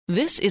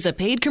This is a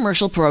paid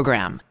commercial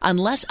program.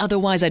 Unless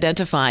otherwise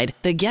identified,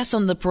 the guests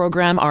on the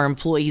program are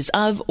employees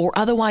of or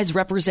otherwise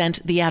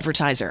represent the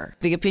advertiser.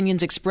 The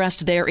opinions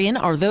expressed therein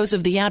are those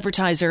of the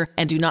advertiser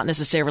and do not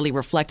necessarily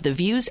reflect the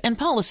views and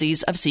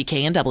policies of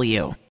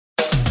CKNW.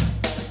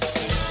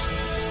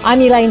 I'm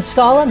Elaine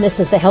Scala, and this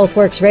is the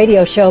HealthWorks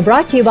radio show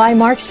brought to you by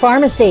Mark's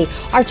Pharmacy.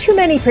 Are too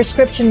many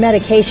prescription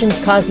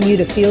medications causing you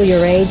to feel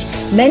your age?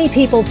 Many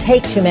people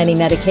take too many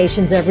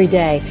medications every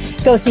day.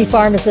 Go see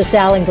pharmacist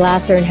Alan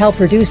Glasser and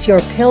help reduce your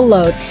pill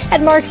load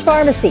at Mark's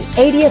Pharmacy,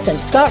 80th and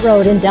Scott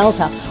Road in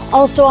Delta.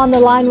 Also on the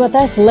line with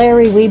us,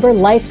 Larry Weber,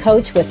 life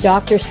coach with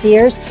Dr.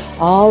 Sears,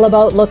 all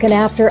about looking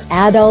after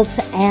adults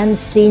and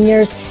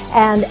seniors.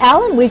 And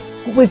Alan,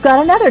 we've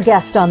got another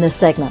guest on this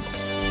segment.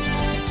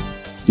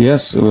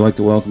 Yes, we'd like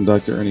to welcome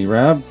Dr. Ernie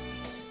Rabb,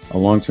 a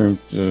long-term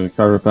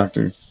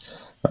chiropractor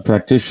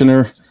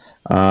practitioner,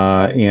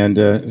 and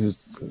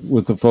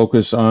with the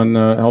focus on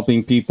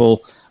helping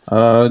people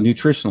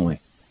nutritionally.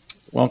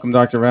 Welcome,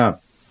 Dr.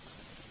 Rabb.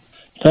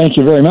 Thank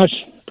you very much.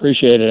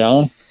 Appreciate it,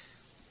 Alan.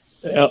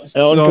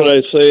 Alan,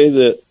 could I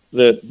say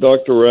that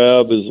Dr.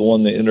 Rabb is the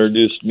one that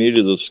introduced me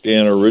to the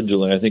scanner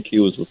originally? I think he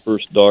was the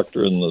first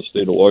doctor in the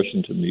state of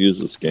Washington to use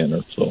the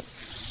scanner. So,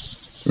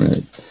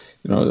 right.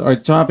 You know, our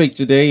topic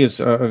today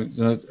is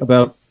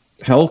about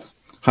health,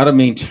 how to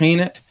maintain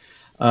it,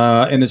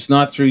 and it's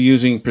not through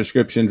using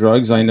prescription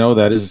drugs. I know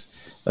that is,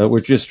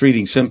 we're just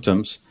treating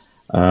symptoms,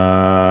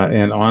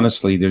 and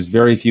honestly, there's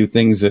very few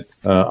things that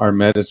our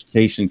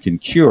medication can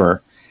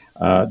cure.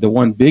 The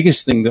one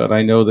biggest thing that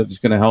I know that is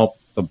going to help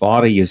the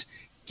body is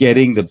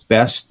getting the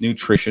best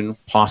nutrition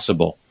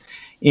possible.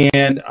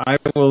 And I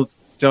will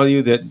tell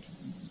you that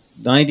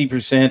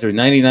 90% or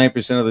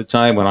 99% of the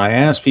time when I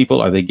ask people,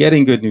 are they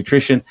getting good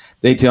nutrition?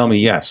 They tell me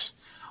yes.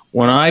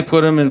 When I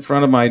put them in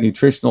front of my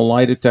nutritional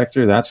lie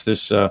detector, that's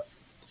this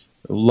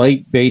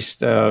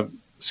light-based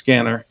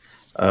scanner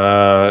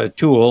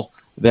tool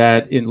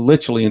that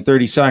literally in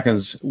 30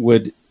 seconds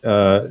would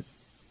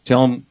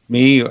tell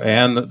me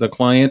and the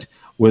client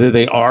whether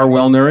they are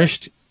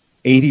well-nourished.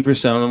 80%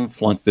 of them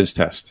flunk this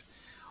test,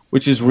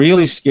 which is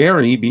really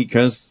scary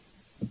because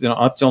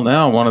up till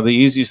now, one of the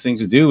easiest things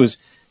to do is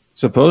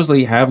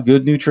supposedly have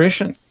good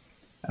nutrition.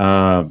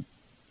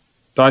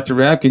 Dr.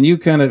 Rabb, can you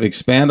kind of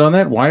expand on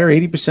that? Why are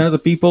 80% of the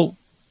people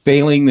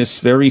failing this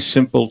very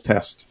simple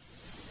test?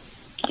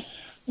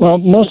 Well,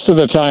 most of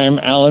the time,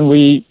 Alan,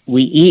 we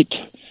eat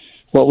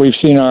what we've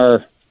seen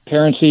our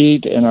parents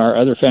eat and our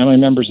other family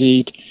members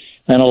eat.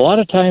 And a lot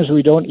of times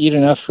we don't eat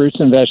enough fruits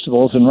and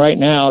vegetables. And right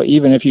now,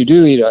 even if you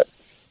do eat it,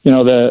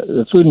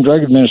 the Food and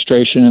Drug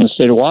Administration in the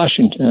state of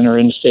Washington or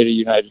in the state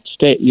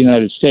of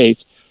United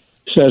States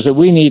says that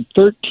we need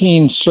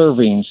 13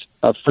 servings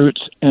of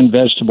fruits and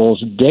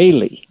vegetables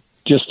daily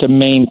just to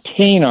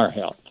maintain our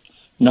health,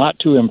 not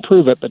to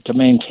improve it, but to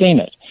maintain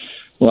it.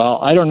 Well,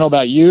 I don't know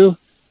about you,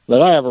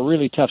 but I have a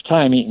really tough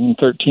time eating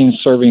 13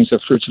 servings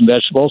of fruits and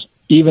vegetables,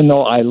 even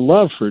though I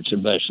love fruits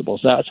and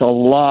vegetables. That's a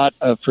lot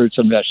of fruits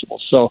and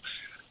vegetables. So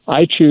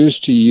I choose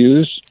to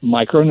use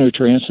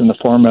micronutrients in the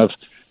form of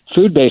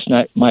food-based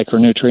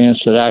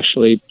micronutrients that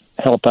actually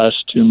help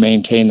us to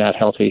maintain that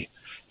healthy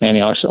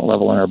antioxidant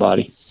level in our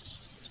body.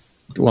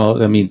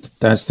 Well, I mean,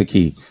 that's the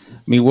key.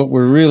 I mean, what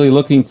we're really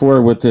looking for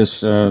with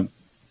this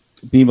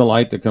beam of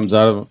light that comes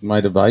out of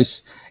my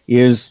device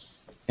is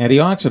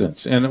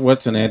antioxidants. And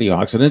what's an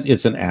antioxidant?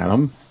 It's an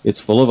atom. It's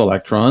full of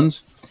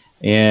electrons.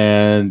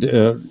 And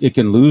it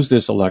can lose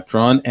this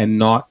electron and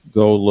not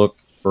go look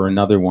for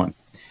another one.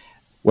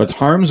 What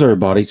harms our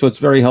body, so it's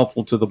very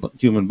helpful to the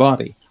human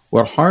body.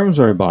 What harms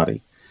our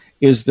body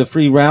is the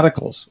free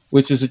radicals,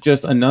 which is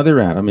just another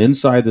atom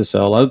inside the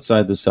cell,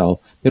 outside the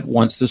cell, that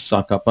wants to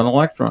suck up an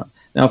electron.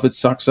 Now, if it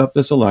sucks up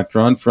this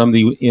electron from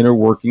the inner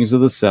workings of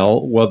the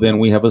cell, well, then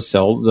we have a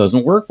cell that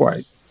doesn't work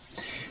right.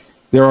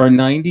 There are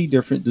 90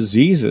 different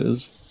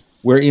diseases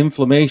where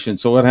inflammation,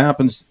 so what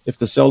happens if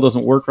the cell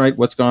doesn't work right?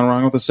 What's gone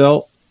wrong with the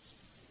cell?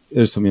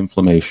 There's some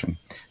inflammation.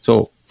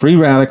 So free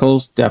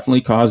radicals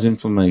definitely cause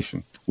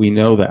inflammation. We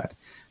know that.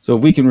 So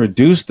if we can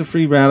reduce the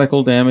free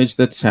radical damage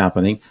that's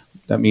happening,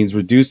 that means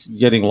reduce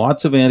getting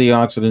lots of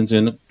antioxidants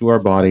into our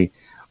body,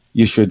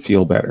 you should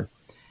feel better.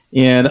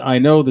 And I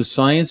know the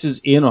science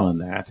is in on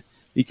that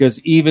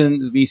because even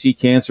the BC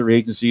Cancer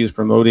Agency is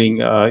promoting,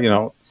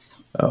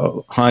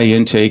 high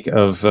intake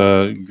of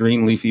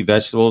green leafy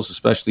vegetables,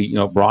 especially,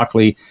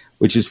 broccoli,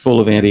 which is full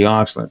of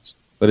antioxidants.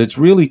 But it's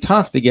really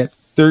tough to get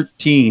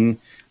 13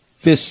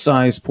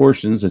 fist-sized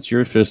portions, that's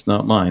your fist,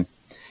 not mine,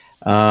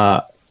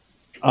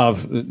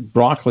 of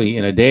broccoli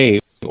in a day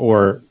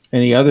or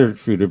any other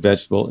fruit or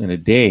vegetable in a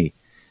day.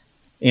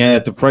 And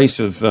at the price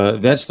of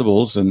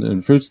vegetables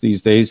and fruits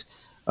these days,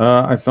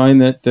 I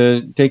find that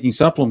taking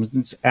supplements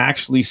is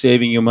actually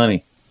saving you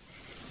money.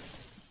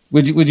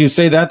 Would you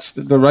say that's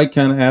the right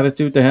kind of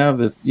attitude to have?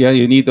 That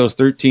you need those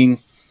 13,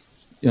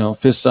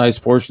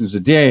 fist-sized portions a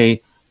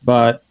day,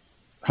 but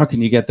how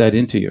can you get that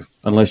into you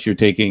unless you're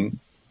taking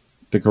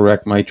the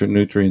correct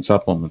micronutrient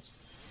supplements?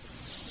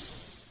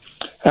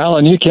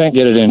 Alan, you can't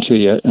get it into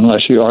you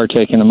unless you are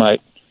taking the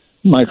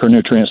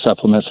micronutrient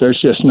supplements.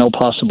 There's just no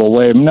possible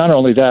way. Not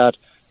only that,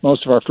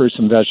 most of our fruits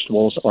and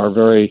vegetables are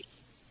very,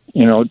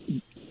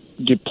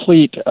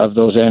 deplete of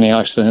those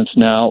antioxidants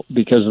now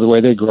because of the way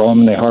they grow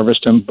them. They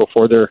harvest them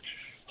before they're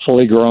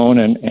fully grown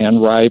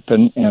and ripe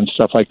and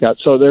stuff like that.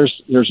 So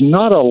there's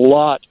not a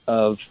lot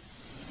of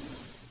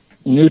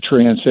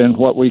nutrients in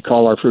what we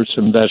call our fruits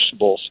and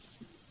vegetables.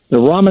 The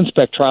Raman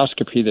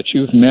spectroscopy that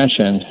you've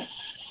mentioned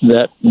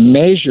that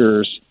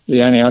measures the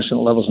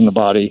antioxidant levels in the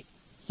body,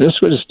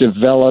 this was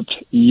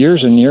developed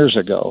years and years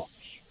ago,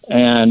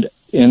 and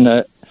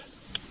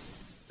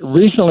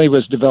recently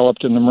was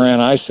developed in the Moran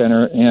Eye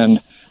Center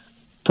in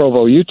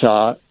Provo,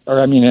 Utah,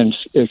 in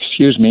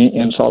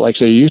Salt Lake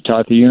City,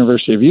 Utah, at the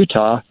University of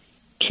Utah,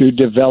 to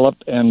develop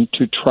and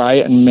to try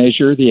and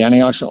measure the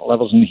antioxidant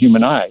levels in the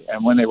human eye.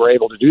 And when they were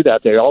able to do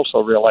that, they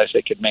also realized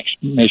they could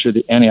measure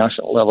the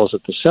antioxidant levels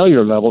at the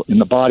cellular level in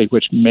the body,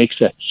 which makes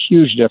a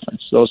huge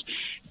difference. Those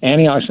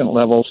antioxidant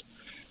levels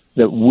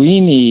that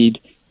we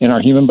need in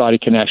our human body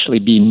can actually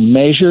be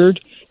measured,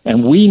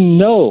 and we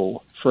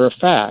know for a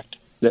fact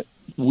that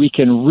we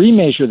can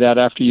remeasure that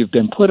after you've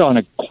been put on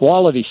a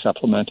quality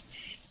supplement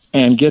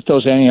and get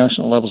those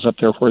antioxidant levels up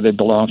there where they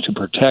belong to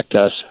protect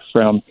us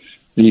from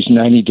these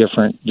 90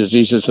 different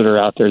diseases that are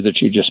out there that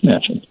you just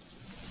mentioned.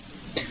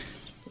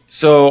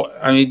 So,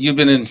 you've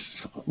been in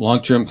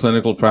long-term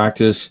clinical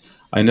practice.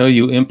 I know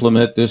you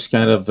implement this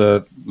kind of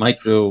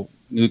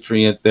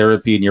micronutrient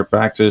therapy in your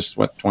practice,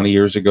 20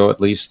 years ago at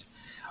least.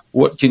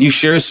 What can you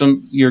share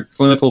some your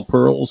clinical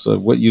pearls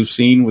of what you've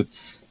seen with,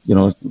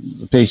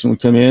 the patient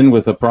would come in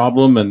with a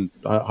problem, and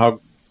how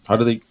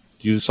do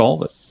you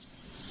solve it?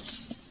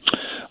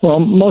 Well,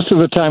 most of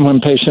the time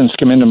when patients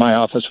come into my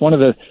office, one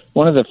of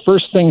the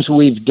first things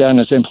we've done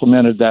is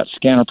implemented that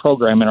scanner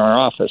program in our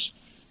office.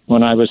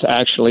 When I was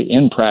actually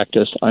in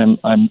practice, I'm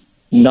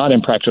not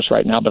in practice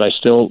right now, but I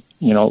still,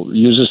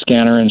 use a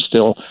scanner and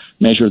still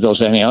measure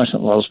those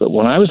antioxidant levels. But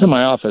when I was in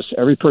my office,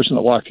 every person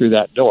that walked through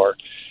that door,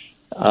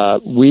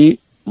 we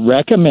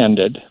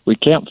recommended, we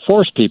can't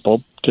force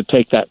people to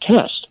take that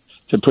test,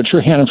 to put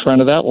your hand in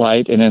front of that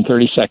light and in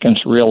 30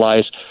 seconds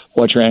realize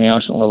what your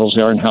antioxidant levels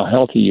are and how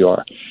healthy you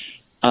are.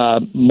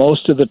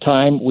 Most of the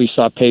time, we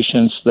saw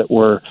patients that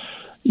were,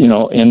 in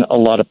a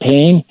lot of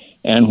pain,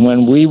 and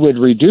when we would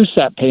reduce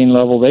that pain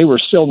level, they were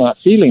still not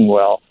feeling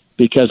well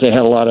because they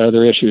had a lot of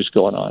other issues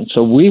going on.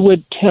 So we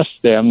would test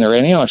them, their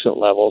antioxidant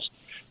levels,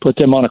 put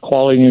them on a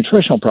quality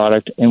nutritional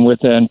product, and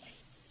within,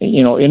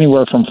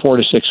 anywhere from 4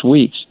 to 6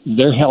 weeks,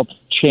 their health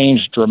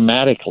changed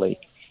dramatically.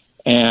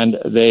 And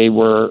they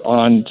were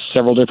on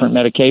several different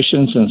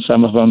medications, and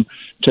some of them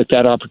took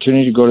that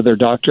opportunity to go to their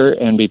doctor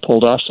and be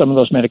pulled off some of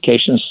those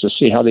medications to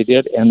see how they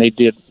did, and they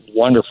did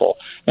wonderful.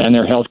 And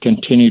their health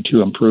continued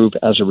to improve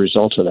as a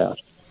result of that.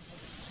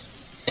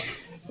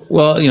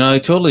 Well, I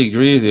totally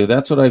agree with you.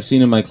 That's what I've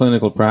seen in my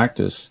clinical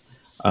practice.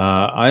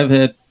 I've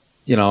had,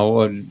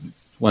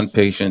 one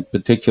patient in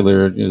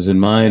particular is in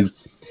mind.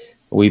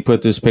 We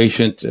put this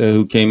patient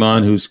who came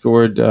on who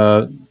scored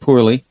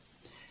poorly.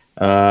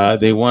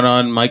 They went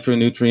on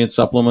micronutrient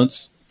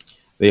supplements.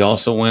 They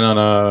also went on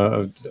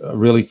a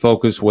really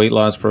focused weight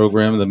loss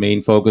program. The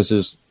main focus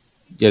is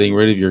getting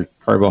rid of your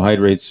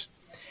carbohydrates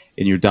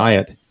in your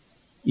diet.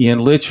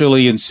 And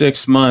literally in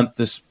 6 months,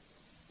 this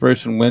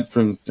person went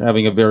from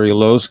having a very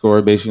low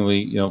score,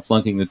 basically,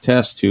 flunking the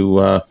test,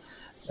 to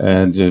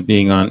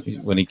being on,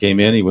 when he came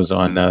in, he was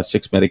on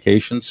 6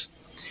 medications,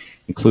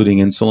 including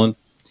insulin.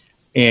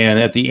 And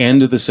at the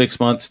end of the 6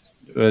 month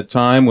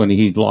time, when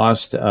he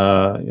lost,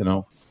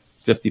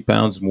 50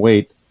 pounds in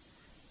weight,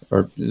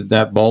 or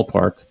that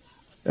ballpark,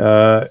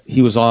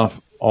 he was off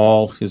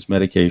all his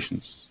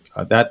medications.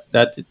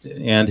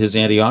 And his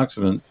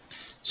antioxidant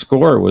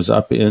score was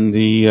up in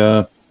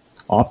the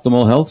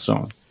optimal health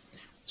zone.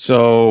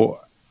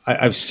 So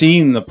I've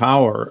seen the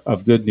power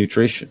of good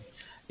nutrition,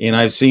 and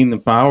I've seen the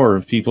power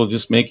of people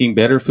just making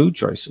better food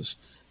choices.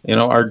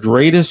 Our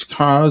greatest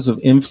cause of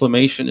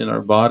inflammation in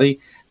our body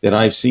that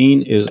I've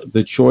seen is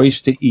the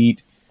choice to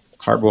eat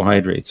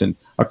carbohydrates. And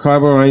our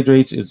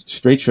carbohydrates is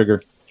straight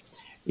sugar,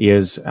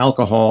 is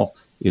alcohol,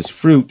 is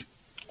fruit,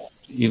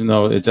 even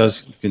though it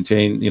does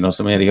contain,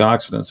 some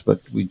antioxidants,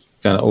 but we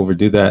kind of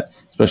overdo that,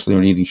 especially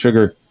when eating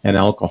sugar and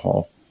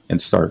alcohol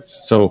and starch.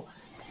 So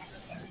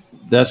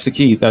that's the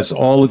key. That's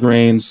all the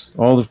grains,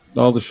 all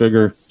the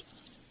sugar,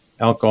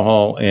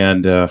 alcohol,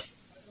 and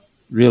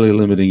really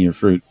limiting your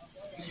fruit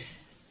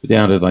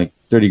down to like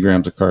 30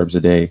 grams of carbs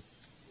a day.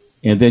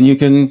 And then you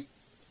can,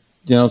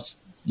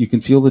 you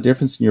can feel the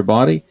difference in your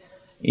body.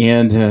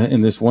 And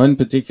in this one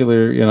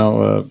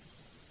particular,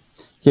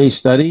 case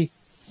study,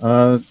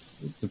 the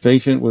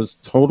patient was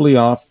totally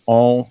off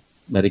all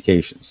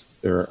medications.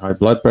 Their high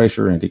blood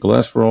pressure,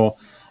 anti-cholesterol,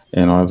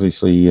 and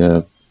obviously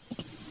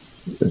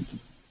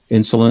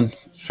insulin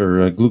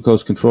for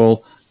glucose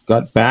control.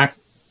 Got back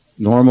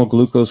normal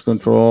glucose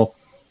control,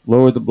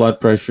 lowered the blood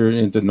pressure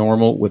into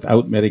normal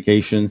without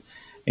medication,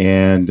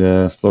 and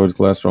lowered the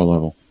cholesterol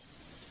level.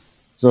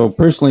 So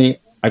personally,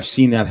 I've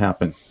seen that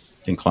happen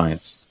in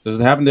clients. Does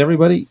it happen to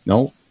everybody?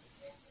 No.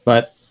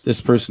 But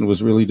this person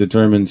was really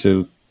determined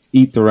to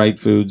eat the right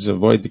foods,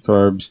 avoid the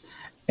carbs,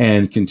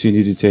 and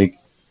continue to take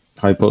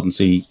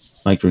high-potency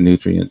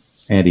micronutrient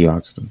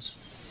antioxidants.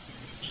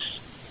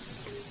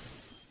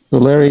 So,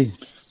 Larry,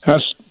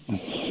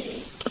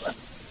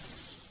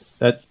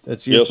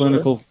 that's your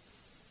clinical.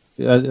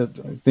 I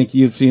think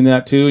you've seen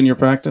that too in your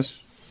practice.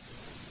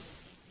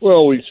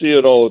 Well, we see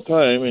it all the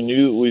time, and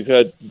we've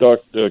had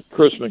Dr.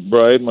 Chris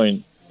McBride,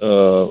 my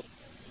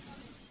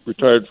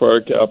retired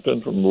fire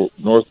captain from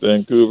North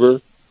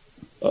Vancouver,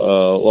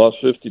 lost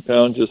 50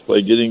 pounds just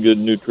by getting good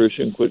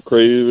nutrition, quit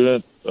craving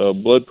it.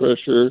 Blood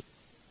pressure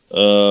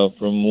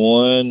from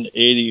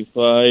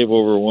 185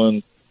 over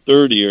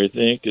 130, I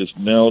think, is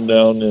now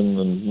down in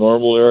the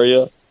normal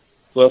area.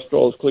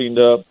 Cholesterol's cleaned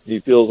up. He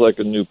feels like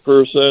a new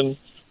person.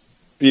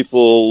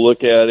 People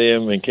look at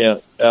him and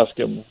can't ask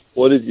him,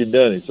 what have you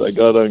done? He said, I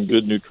got on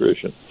good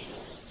nutrition.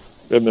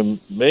 And the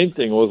main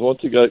thing was once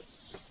he got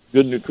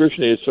good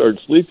nutrition, he started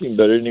sleeping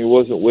better, and he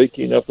wasn't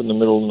waking up in the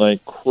middle of the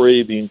night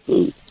craving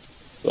food.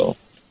 So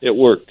it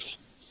works.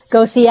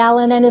 Go see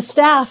Alan and his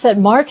staff at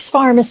Mark's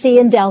Pharmacy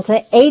in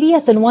Delta,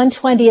 80th and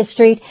 120th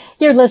Street.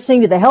 You're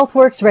listening to the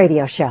HealthWorks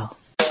Radio Show.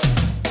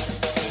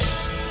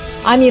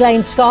 I'm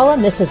Elaine Scala,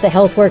 and this is the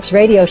HealthWorks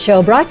Radio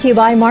Show, brought to you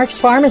by Mark's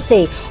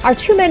Pharmacy. Are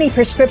too many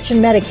prescription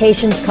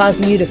medications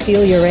causing you to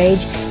feel your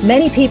age?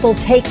 Many people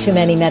take too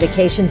many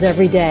medications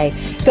every day.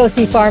 Go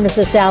see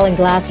pharmacist Alan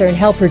Glasser and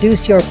help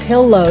reduce your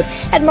pill load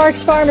at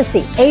Mark's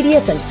Pharmacy,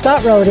 80th and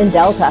Scott Road in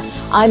Delta.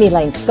 I'm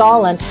Elaine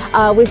Scala.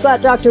 We've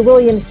got Dr.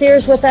 William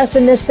Sears with us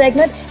in this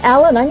segment.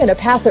 Alan, I'm going to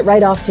pass it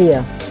right off to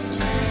you.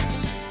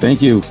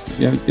 Thank you.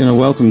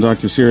 Welcome,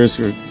 Dr. Sears.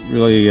 We're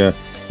really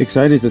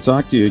excited to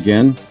talk to you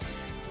again.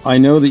 I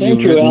know that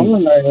Thank you,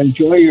 Alan.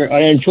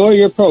 I enjoy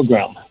your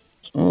program.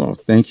 Oh,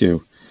 thank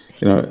you.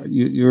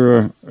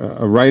 You're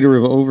a writer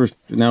of over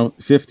now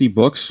 50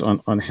 books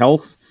on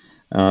health,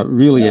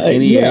 really at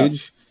any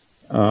age.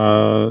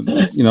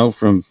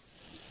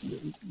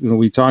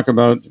 We talk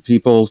about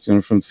people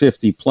from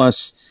 50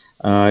 plus.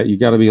 You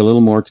got to be a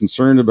little more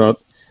concerned about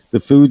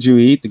the foods you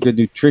eat, the good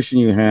nutrition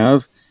you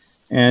have,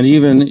 and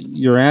even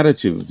your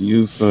attitude.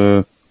 You've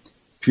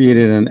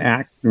created an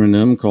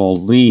acronym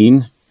called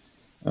LEAN.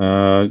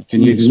 Can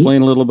you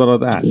explain a little bit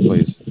of that,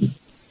 please?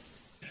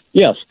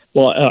 Yes.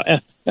 Well,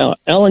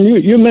 Alan,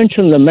 you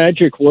mentioned the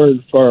magic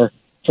word for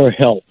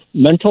health,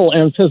 mental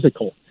and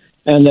physical,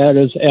 and that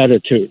is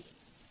attitude,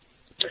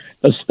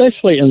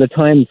 especially in the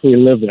times we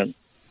live in.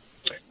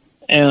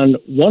 And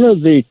one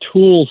of the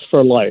tools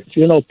for life,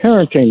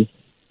 parenting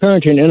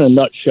in a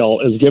nutshell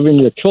is giving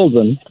your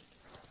children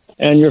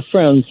and your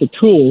friends the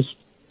tools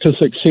to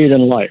succeed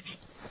in life.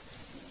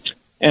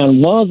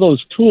 And one of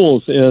those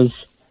tools is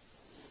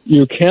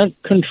you can't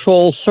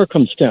control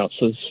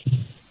circumstances,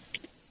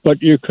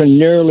 but you can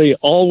nearly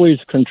always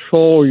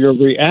control your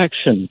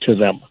reaction to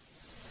them.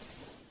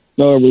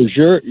 In other words,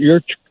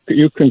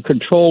 you can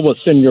control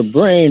what's in your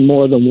brain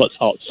more than what's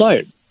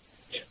outside.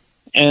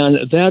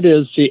 And that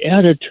is the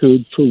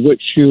attitude for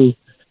which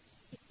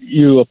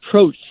you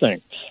approach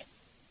things.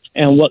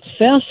 And what's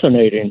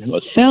fascinating,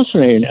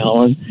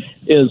 Alan,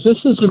 is this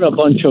isn't a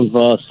bunch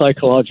of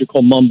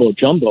psychological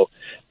mumbo-jumbo.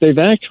 They've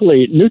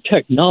actually, new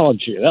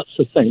technology, that's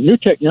the thing, new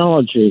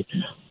technology,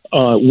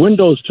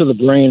 windows to the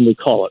brain, we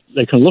call it.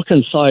 They can look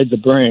inside the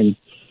brain,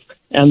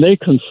 and they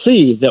can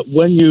see that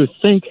when you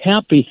think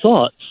happy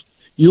thoughts,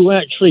 you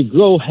actually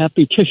grow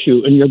happy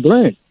tissue in your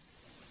brain.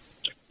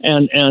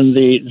 And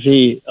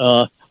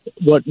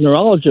what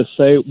neurologists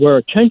say, where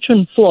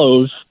attention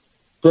flows,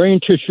 brain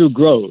tissue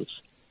grows.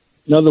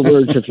 In other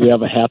words, if you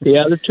have a happy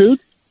attitude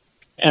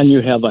and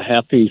you have a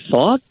happy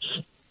thoughts,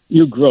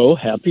 you grow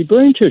happy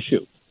brain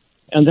tissue.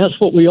 And that's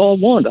what we all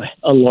want,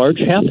 a large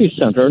happy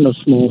center and a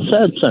small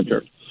sad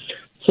center.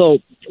 So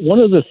one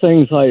of the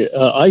things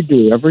I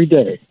do every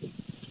day,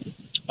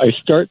 I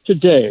start the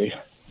day,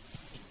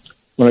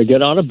 when I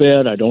get out of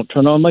bed, I don't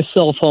turn on my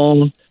cell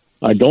phone,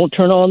 I don't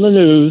turn on the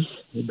news.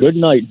 Good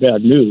night,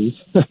 bad news.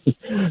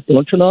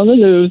 Don't turn on the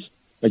news.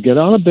 I get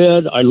out of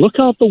bed, I look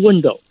out the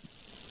window.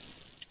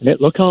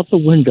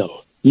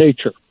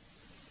 Nature.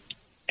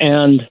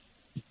 And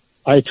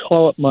I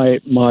call it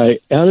my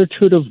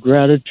attitude of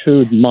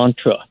gratitude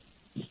mantra,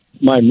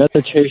 my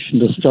meditation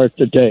to start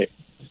the day.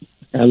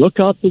 And I look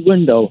out the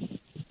window,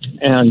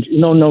 and,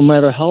 no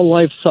matter how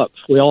life sucks,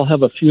 we all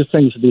have a few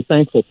things to be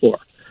thankful for.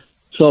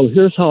 So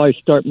here's how I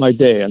start my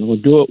day, and we'll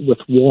do it with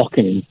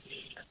walking,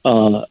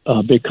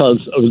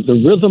 because of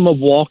the rhythm of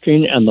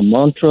walking and the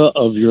mantra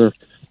of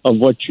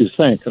what you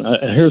think.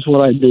 And here's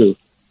what I do.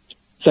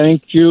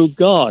 Thank you,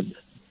 God,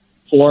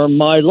 for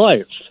my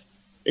life,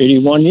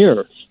 81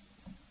 years.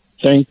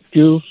 Thank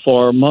you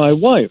for my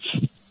wife,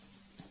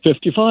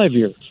 55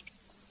 years.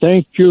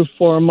 Thank you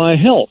for my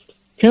health,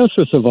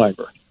 cancer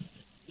survivor.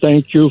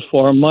 Thank you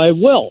for my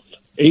wealth,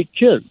 8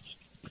 kids.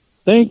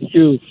 Thank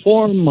you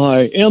for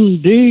my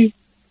MD.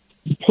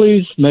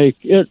 Please make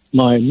it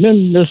my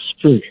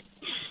ministry.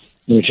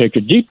 Let me take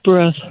a deep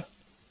breath,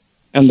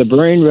 and the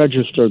brain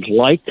registers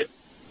like,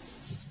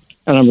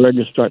 and I'm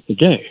ready to start the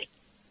day.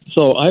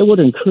 So I would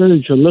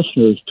encourage your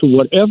listeners to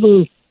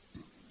whatever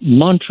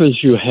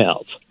mantras you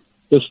have.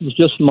 This is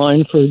just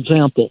mine, for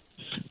example.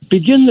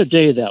 Begin the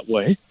day that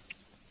way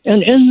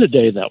and end the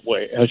day that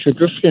way as you're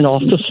drifting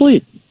off to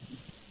sleep.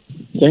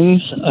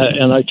 Things,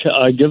 and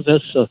I give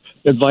this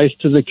advice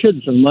to the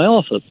kids in my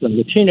office and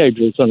the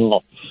teenagers and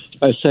all.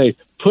 I say,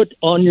 put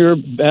on your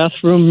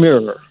bathroom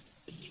mirror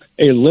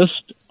a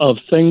list of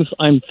things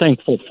I'm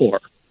thankful for,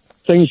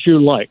 things you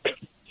like.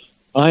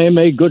 I am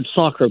a good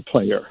soccer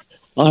player.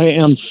 I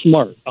am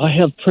smart. I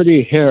have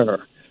pretty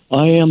hair.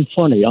 I am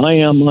funny. I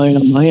am.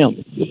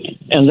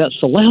 And that's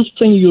the last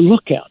thing you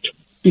look at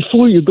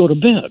before you go to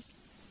bed.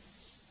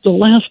 The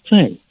last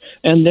thing.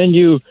 And then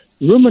you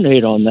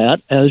ruminate on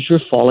that as you're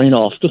falling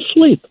off to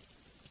sleep.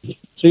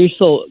 See,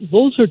 so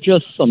those are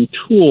just some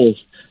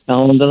tools,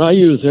 Alan, that I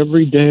use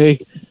every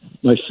day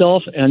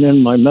myself and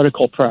in my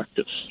medical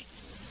practice.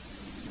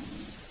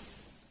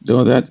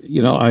 So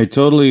I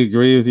totally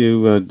agree with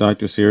you,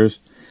 Dr. Sears.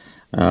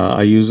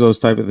 I use those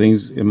type of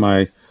things in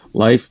my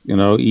life.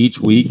 Each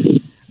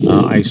week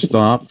I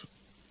stop.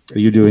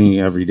 You're doing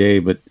it every day,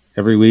 but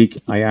every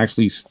week I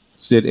actually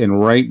sit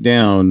and write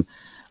down,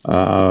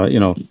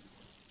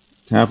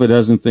 half a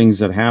dozen things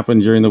that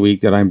happened during the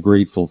week that I'm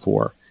grateful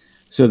for,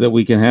 so that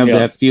we can have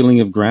that feeling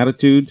of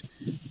gratitude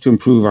to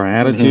improve our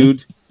attitude.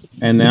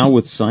 Mm-hmm. And now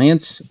with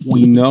science,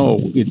 we know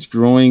it's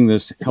growing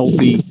this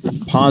healthy,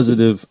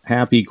 positive,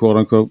 happy, quote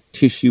unquote,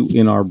 tissue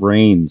in our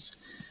brains.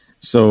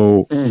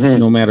 So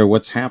no matter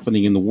what's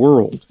happening in the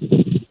world,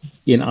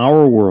 in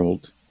our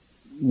world,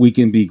 we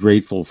can be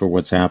grateful for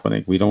what's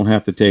happening. We don't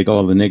have to take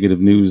all the negative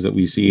news that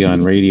we see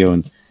on radio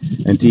and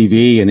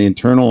TV and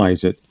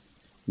internalize it.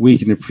 We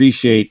can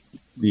appreciate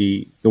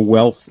the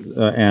wealth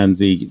and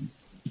the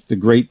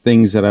great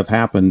things that have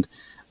happened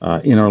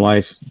in our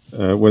life,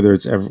 whether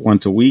it's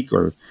once a week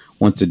or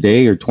once a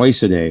day or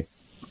twice a day.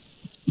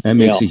 That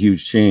makes a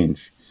huge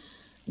change.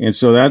 And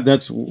so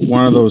that's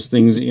one of those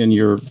things in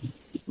your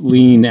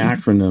LEAN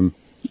acronym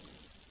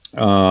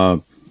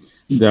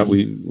that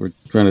we were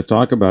trying to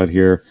talk about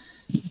here.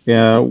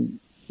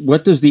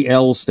 What does the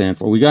L stand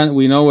for?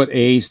 We know what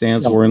A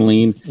stands for in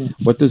LEAN.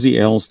 What does the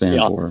L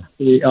stand for?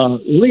 The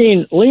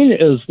LEAN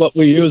is what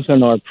we use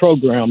in our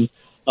program,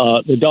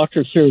 the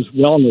Dr. Sears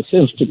Wellness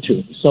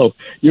Institute. So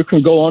you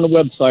can go on a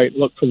website,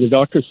 look for the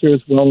Dr.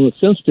 Sears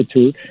Wellness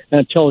Institute, and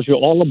it tells you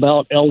all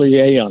about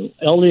LEAN.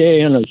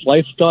 LEAN is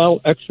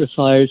lifestyle,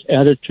 exercise,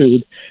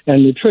 attitude,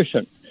 and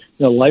nutrition.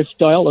 The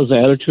lifestyle is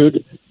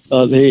attitude,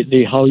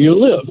 the how you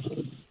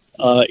live.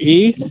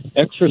 E,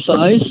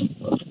 exercise.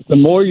 The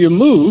more you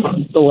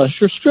move, the less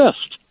you're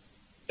stressed.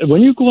 And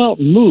when you go out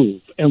and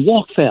move and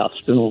walk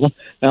fast,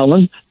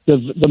 Alan,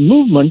 the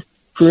movement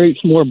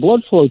creates more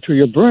blood flow to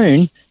your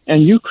brain,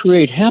 and you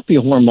create happy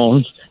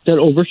hormones that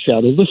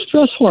overshadow the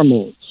stress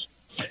hormones.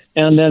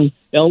 And then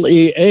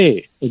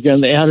LEA,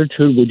 again, the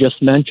attitude we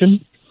just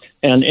mentioned,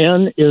 and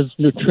N is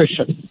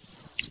nutrition.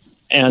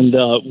 And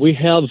we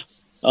have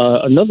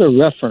another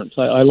reference.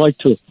 I like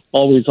to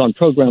always on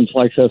programs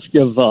like this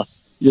give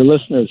your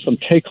listeners some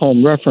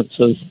take-home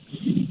references.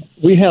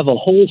 We have a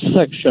whole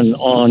section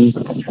on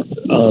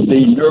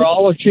the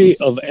neurology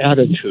of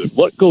attitude,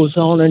 what goes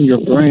on in your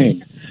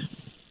brain.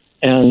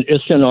 And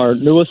it's in our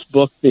newest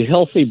book, The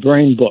Healthy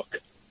Brain Book.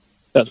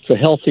 That's the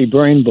Healthy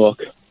Brain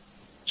Book.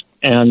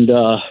 And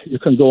you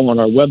can go on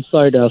our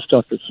website,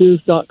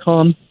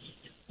 AskDrSears.com,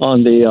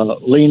 on the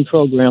LEAN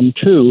program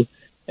too,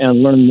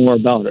 and learn more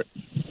about it.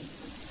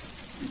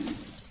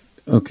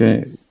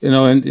 Okay. And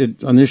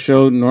on this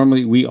show,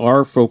 normally we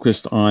are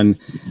focused on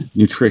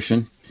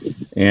nutrition,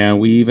 and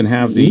we even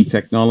have the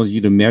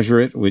technology to measure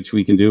it, which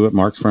we can do at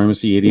Mark's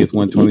Pharmacy, 80th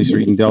 120th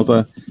Street in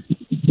Delta.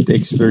 It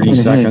takes 30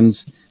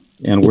 seconds,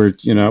 and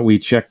we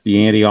check the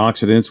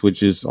antioxidants,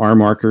 which is our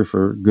marker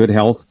for good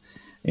health.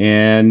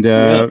 And,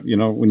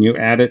 when you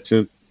add it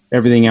to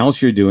everything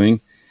else you're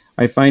doing,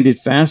 I find it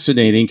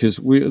fascinating because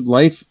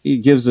life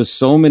gives us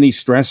so many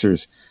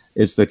stressors.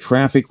 It's the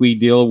traffic we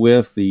deal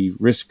with, the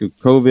risk of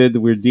COVID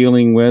that we're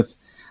dealing with,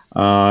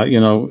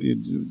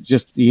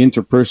 just the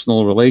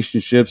interpersonal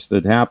relationships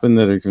that happen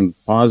that are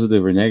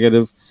positive or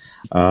negative.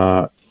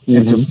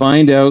 And to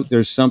find out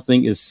there's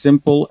something as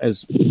simple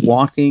as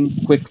walking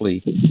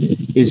quickly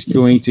is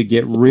going to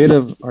get rid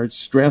of our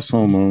stress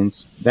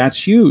hormones.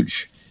 That's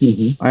huge.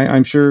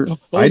 I'm sure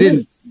I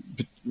didn't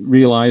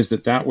realize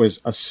that was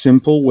a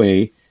simple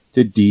way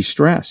to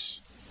de-stress.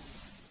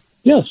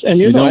 Yes,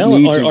 and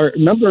Alan, I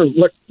remember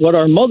what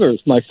our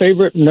mothers, my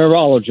favorite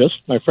neurologist,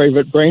 my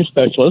favorite brain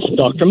specialist,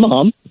 Dr.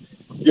 Mom,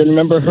 you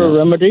remember her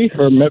remedy,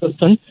 her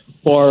medicine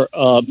for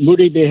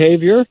moody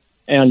behavior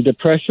and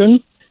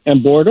depression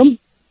and boredom?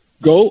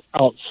 Go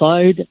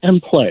outside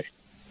and play.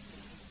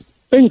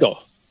 Bingo.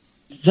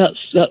 That's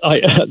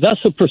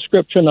a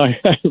prescription I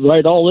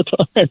write all the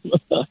time.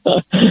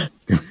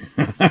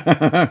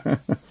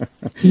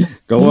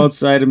 Go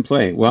outside and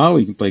play. Well,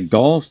 you can play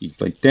golf, you can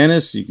play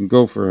tennis, you can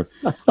go for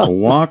a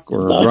walk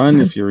or a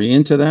run if you're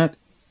into that.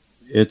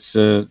 It's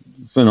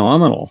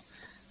phenomenal.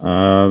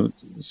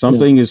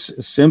 Something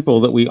as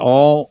simple that we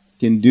all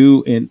can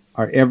do in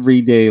our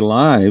everyday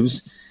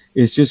lives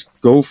is just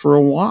go for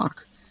a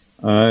walk.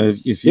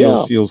 if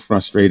you feel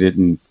frustrated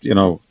and,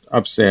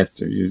 upset,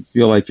 or you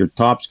feel like your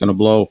top's going to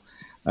blow,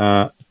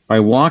 by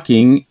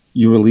walking,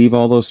 you relieve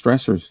all those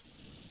stressors.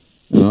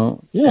 Yeah,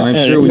 and I'm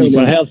sure when you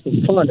can have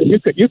some fun,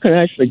 you can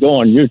actually go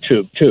on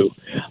YouTube too.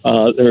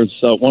 There's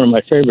one of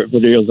my favorite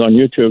videos on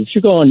YouTube. If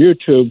you go on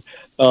YouTube,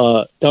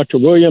 Dr.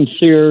 William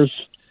Sears,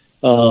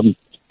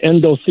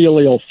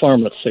 endothelial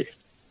pharmacy.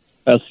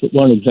 That's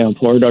one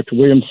example. Or Dr.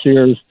 William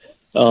Sears,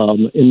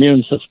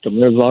 immune system.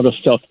 There's a lot of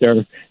stuff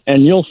there,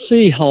 and you'll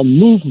see how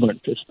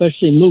movement,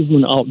 especially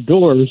movement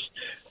outdoors,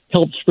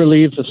 helps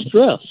relieve the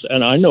stress.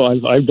 And I know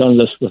I've done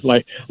this with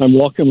I'm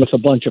walking with a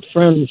bunch of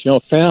friends,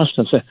 fast,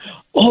 and say,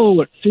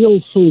 oh, it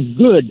feels so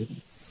good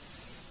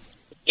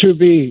to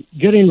be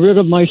getting rid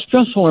of my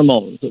stress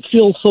hormones. It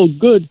feels so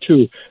good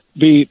to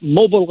be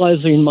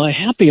mobilizing my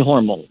happy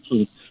hormones.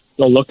 And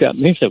they'll look at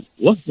me and say,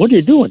 what are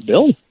you doing,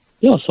 Bill?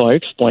 So I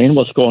explain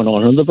what's going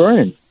on in the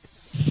brain.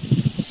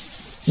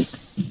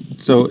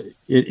 So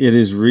it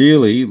is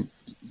really,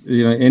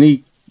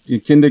 any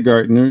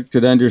kindergartner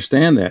could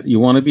understand that. You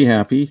want to be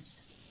happy,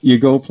 you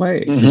go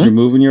play because you're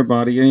moving your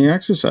body and you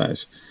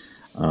exercise.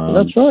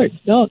 That's right.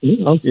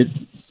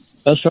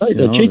 That's right.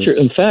 The teacher,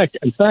 in fact,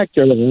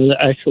 there's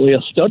actually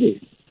a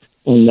study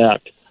on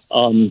that.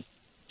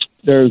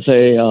 There's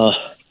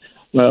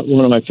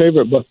one of my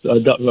favorite books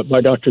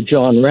by Dr.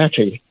 John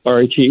Ratey,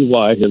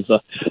 R-A-T-E-Y, is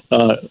a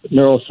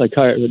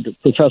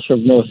professor of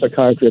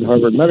neuropsychiatry at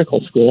Harvard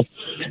Medical School,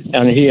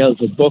 and he has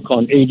a book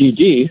on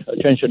ADD,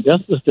 attention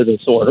deficit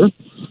disorder,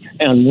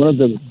 and one of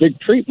the big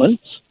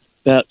treatments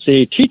that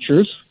the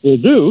teachers will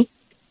do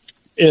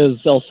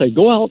is they'll say,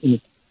 go out and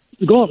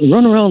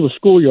run around the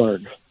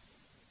schoolyard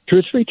 2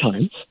 or 3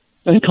 times,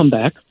 and come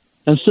back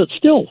and sit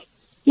still.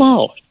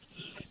 Wow,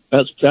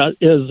 that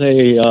is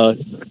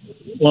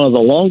one of the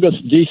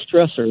longest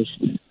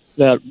de-stressors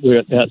that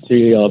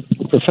the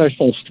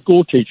professional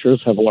school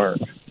teachers have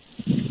learned.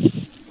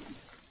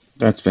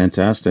 That's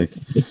fantastic.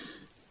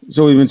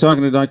 So we've been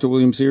talking to Dr.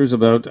 William Sears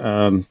about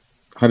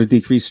how to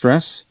decrease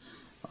stress.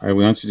 I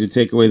want you to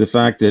take away the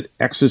fact that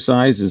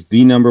exercise is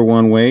the number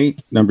one way.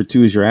 Number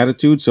 2 is your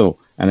attitude. So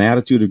an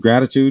attitude of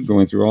gratitude,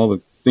 going through all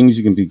the things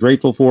you can be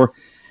grateful for.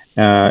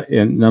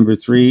 And number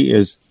 3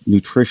 is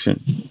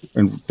nutrition.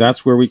 And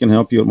that's where we can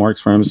help you at Mark's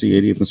Pharmacy,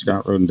 80th and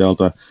Scott Road in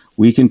Delta.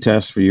 We can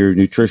test for your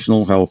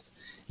nutritional health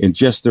in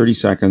just 30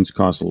 seconds,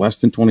 costs less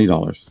than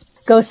 $20.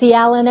 Go see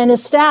Alan and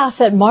his staff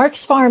at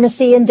Mark's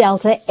Pharmacy in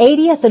Delta,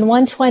 80th and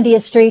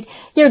 120th Street.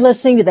 You're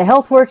listening to the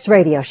HealthWorks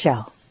radio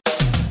show.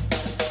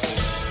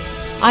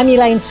 I'm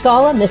Elaine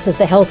Scala, and this is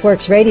the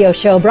HealthWorks radio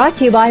show brought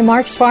to you by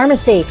Mark's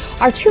Pharmacy.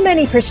 Are too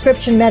many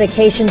prescription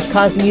medications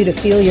causing you to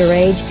feel your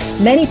age?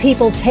 Many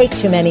people take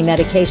too many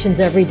medications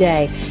every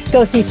day.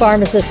 Go see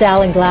pharmacist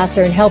Alan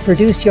Glasser and help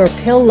reduce your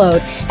pill load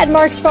at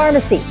Mark's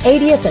Pharmacy,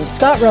 80th and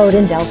Scott Road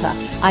in Delta.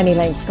 I'm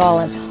Elaine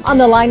Scala. On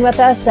the line with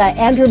us,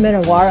 Andrew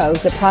Minowaro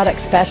is a product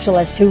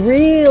specialist who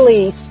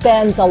really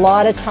spends a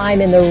lot of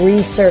time in the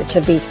research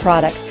of these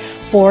products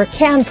for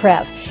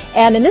CanPrev.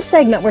 And in this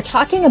segment, we're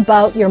talking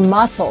about your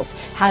muscles,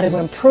 how to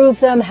improve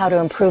them, how to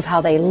improve how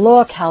they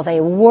look, how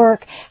they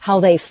work, how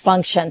they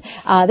function.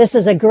 This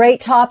is a great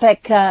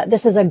topic.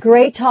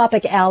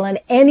 Alan,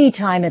 any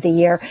time of the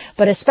year,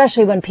 but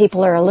especially when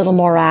people are a little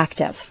more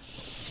active.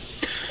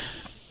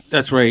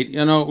 That's right.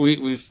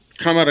 We've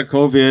come out of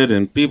COVID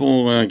and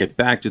people want to get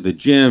back to the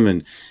gym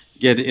and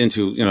get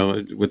into,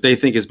 what they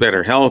think is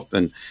better health.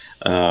 And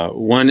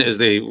one is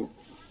they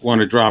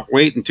want to drop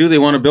weight, and 2, they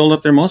want to build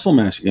up their muscle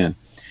mass again.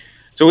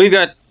 So we've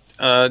got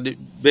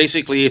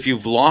basically, if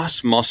you've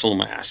lost muscle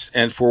mass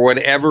and for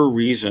whatever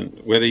reason,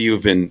 whether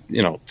you've been,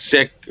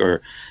 sick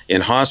or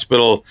in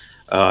hospital,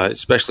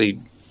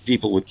 especially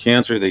people with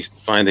cancer, they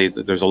find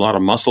that there's a lot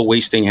of muscle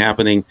wasting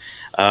happening.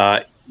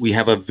 We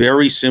have a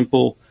very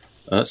simple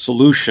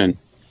solution,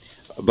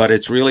 but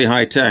it's really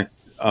high tech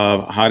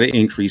of how to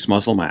increase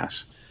muscle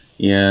mass.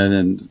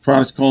 And the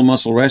product's called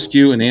Muscle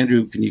Rescue. And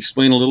Andrew, can you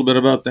explain a little bit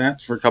about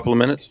that for a couple of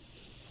minutes?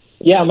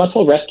 Yeah,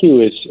 Muscle Rescue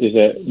is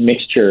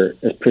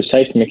a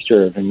precise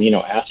mixture of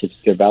amino acids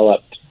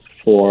developed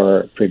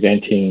for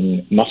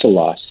preventing muscle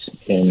loss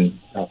for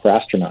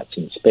astronauts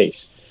in space.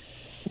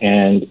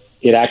 And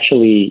it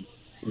actually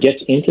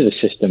gets into the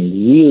system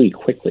really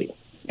quickly.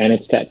 And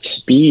it's that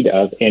speed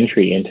of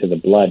entry into the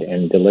blood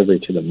and delivery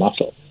to the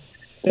muscle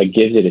that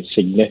gives it a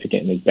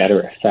significantly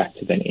better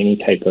effect than any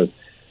type of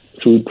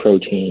food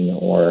protein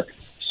or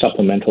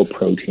supplemental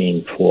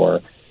protein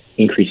for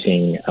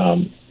increasing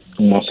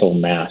muscle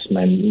mass.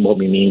 And what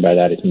we mean by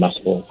that is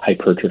muscle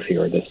hypertrophy,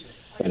 or the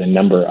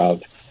number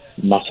of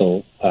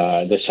muscle,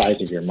 the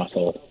size of your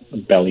muscle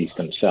bellies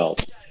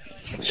themselves.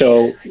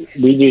 So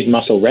we use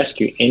Muscle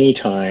Rescue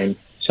anytime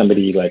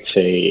somebody, let's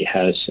say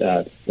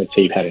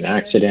you've had an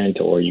accident,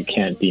 or you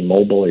can't be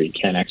mobile, or you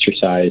can't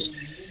exercise,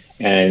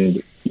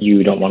 and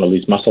you don't want to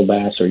lose muscle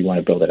mass, or you want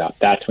to build it up.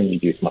 That's when you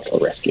use Muscle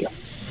Rescue.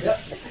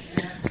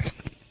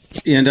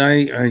 And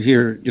I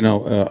hear,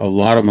 a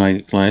lot of my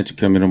clients who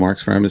come into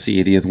Mark's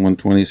Pharmacy, 80th and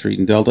 120th Street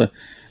in Delta,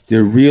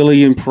 they're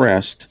really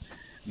impressed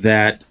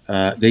that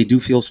they do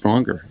feel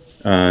stronger.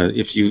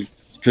 If you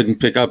couldn't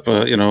pick up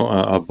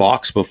a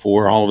box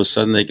before, all of a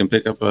sudden they can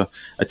pick up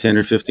a 10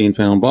 or 15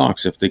 pound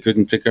box. If they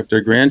couldn't pick up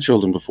their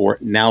grandchildren before,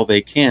 now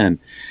they can.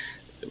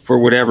 For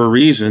whatever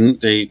reason,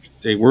 they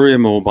were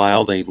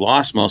immobile, they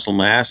lost muscle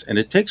mass, and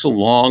it takes a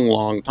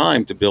long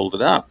time to build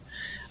it up.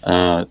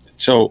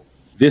 So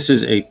this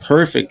is a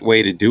perfect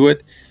way to do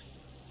it.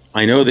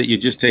 I know that you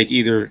just take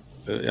either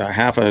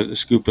half a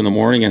scoop in the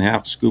morning and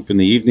half a scoop in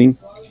the evening.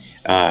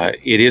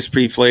 It is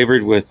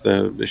pre-flavored with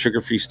the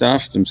sugar-free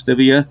stuff, some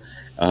stevia.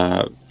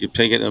 You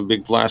take it in a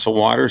big glass of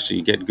water so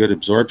you get good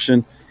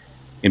absorption,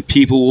 and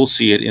people will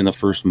see it in the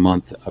first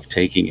month of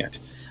taking it.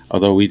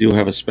 Although we do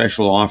have a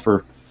special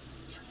offer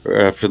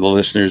for the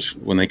listeners.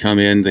 When they come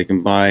in, they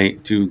can buy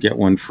 2, get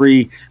 1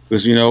 free,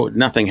 because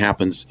nothing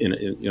happens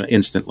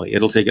instantly.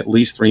 It'll take at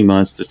least 3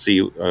 months to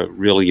see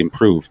really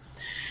improve.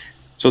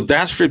 So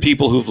that's for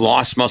people who've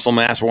lost muscle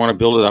mass or want to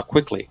build it up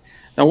quickly.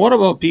 Now, what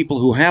about people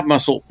who have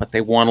muscle but they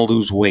want to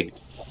lose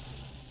weight?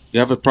 You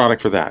have a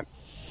product for that?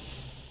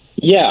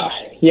 Yeah,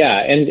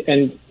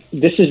 and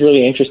this is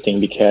really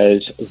interesting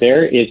because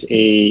there is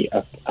a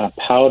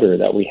powder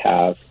that we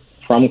have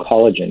from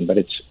collagen, but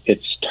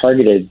it's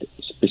targeted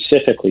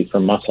specifically for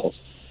muscles.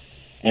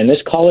 And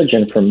this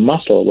collagen for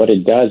muscle, what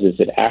it does is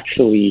it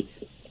actually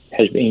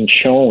has been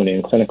shown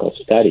in clinical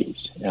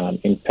studies.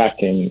 In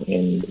fact,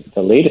 in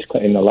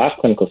the last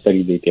clinical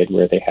study they did,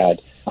 where they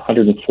had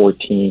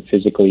 114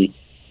 physically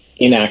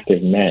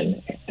inactive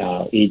men,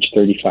 aged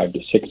 35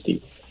 to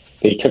 60,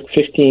 they took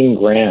 15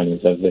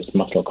 grams of this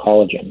muscle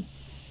collagen,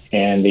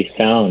 and they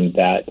found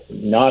that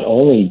not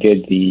only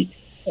did the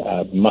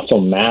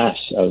muscle mass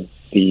of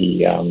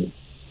these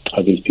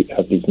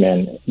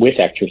men with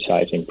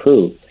exercise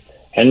improve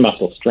and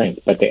muscle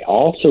strength, but they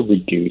also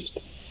reduced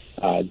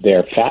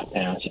their fat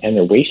mass and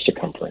their waist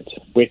circumference,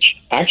 which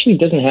actually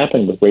doesn't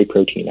happen with whey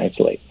protein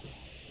isolate.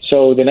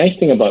 So the nice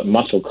thing about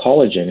muscle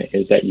collagen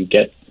is that you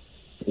get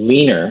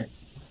leaner,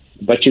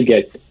 but you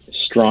get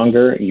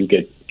stronger.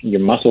 Your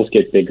muscles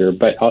get bigger.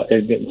 But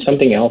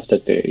something else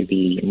that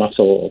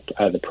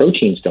the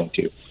proteins don't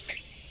do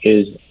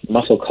is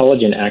muscle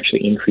collagen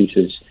actually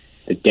increases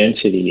the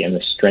density and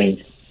the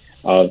strength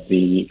of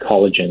the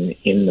collagen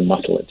in the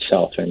muscle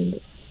itself. And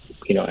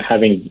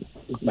having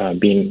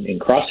been in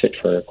CrossFit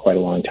for quite a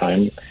long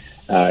time,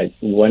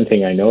 one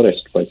thing I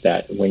noticed was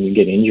that when you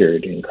get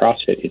injured in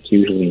CrossFit, it's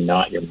usually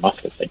not your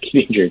muscles that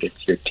get injured,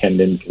 it's your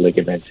tendons,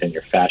 ligaments, and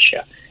your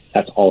fascia.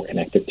 That's all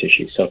connective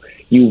tissue. So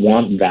you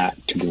want that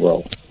to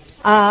grow.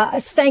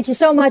 Thank you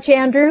so much,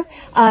 Andrew.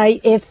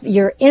 If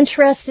you're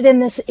interested in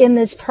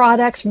this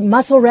product,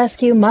 Muscle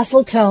Rescue,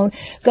 Muscle Tone,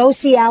 go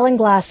see Alan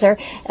Glasser.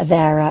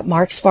 They're at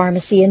Mark's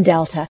Pharmacy in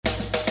Delta.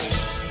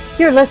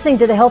 You're listening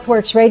to the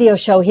HealthWorks radio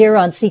show here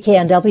on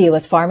CKNW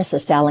with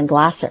pharmacist Alan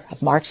Glasser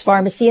of Mark's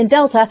Pharmacy in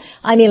Delta.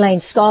 I'm Elaine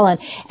Scollin.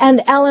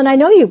 And Alan, I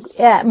know you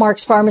at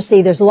Mark's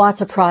Pharmacy, there's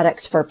lots of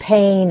products for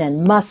pain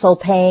and muscle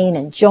pain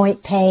and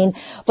joint pain,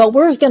 but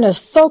we're going to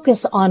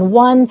focus on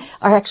one,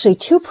 or actually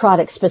 2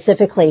 products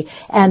specifically,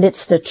 and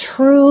it's the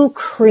True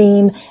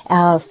Cream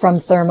from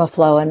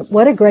Thermoflow. And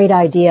what a great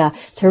idea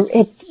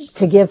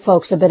to give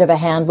folks a bit of a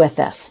hand with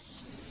this.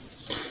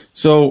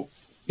 So,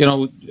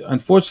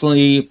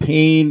 unfortunately,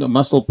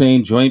 muscle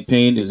pain, joint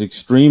pain is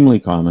extremely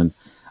common.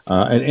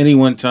 At any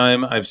one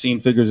time, I've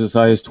seen figures as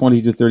high as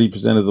 20 to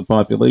 30% of the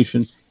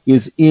population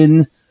is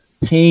in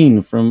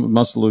pain from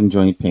muscle and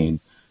joint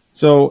pain.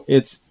 So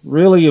it's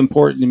really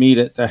important to me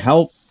to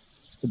help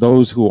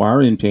those who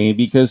are in pain,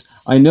 because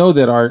I know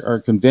that our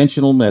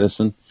conventional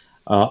medicine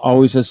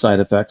always has side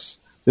effects.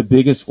 The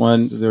biggest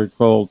one, they're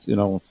called,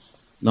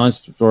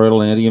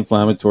 non-steroidal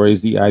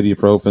anti-inflammatories, the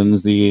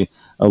ibuprofens, the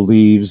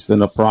Aleve, the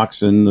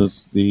naproxen,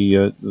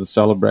 the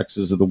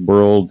Celebrexes of the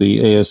world, the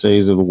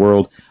ASAs of the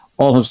world,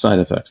 all have side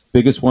effects. The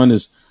biggest one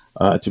is,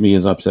 to me,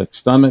 is upset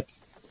stomach.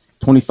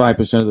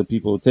 25% of the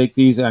people who take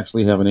these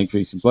actually have an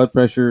increase in blood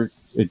pressure.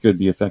 It could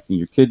be affecting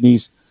your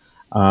kidneys.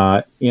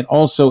 And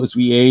also, as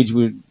we age,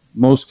 we're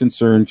most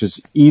concerned because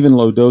even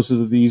low doses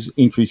of these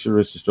increase your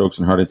risk of strokes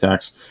and heart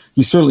attacks.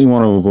 You certainly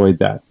want to avoid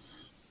that.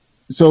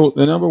 So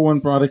the number one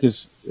product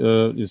is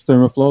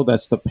Thermoflow.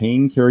 That's the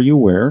pain care you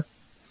wear.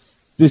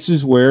 This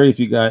is where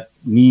if you got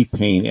knee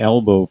pain,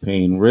 elbow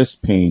pain,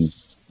 wrist pain,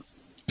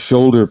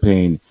 shoulder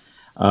pain,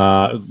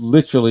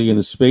 literally in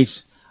the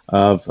space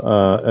of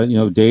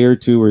a day or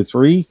 2 or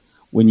 3,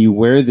 when you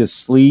wear this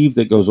sleeve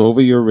that goes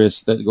over your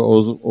wrist, that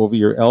goes over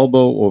your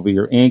elbow, over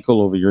your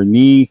ankle, over your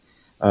knee.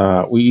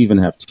 We even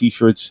have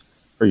T-shirts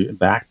for your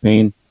back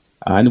pain.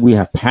 And we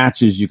have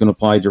patches you can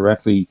apply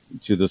directly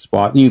to the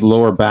spot. The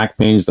lower back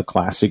pain is the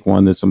classic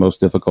one that's the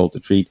most difficult to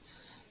treat.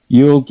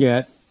 You'll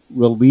get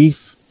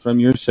relief from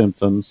your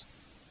symptoms.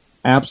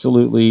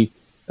 Absolutely.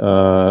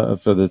 For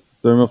the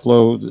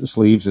Thermoflow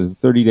sleeves, is a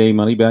 30-day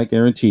money-back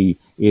guarantee.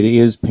 It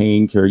is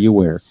pain care you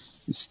wear.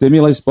 It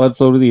stimulates blood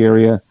flow to the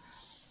area,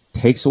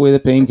 takes away the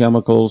pain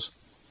chemicals,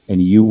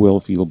 and you will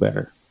feel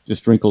better.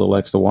 Just drink a little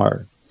extra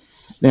water.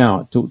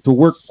 Now, to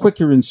work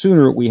quicker and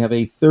sooner, we have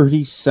a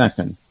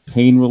 30-second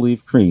pain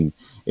relief cream.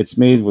 It's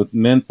made with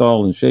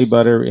menthol and shea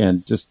butter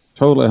and just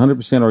totally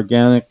 100%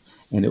 organic.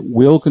 and it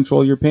will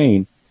control your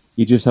pain.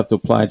 You just have to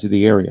apply it to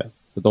the area.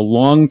 But the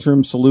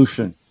long-term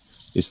solution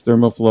is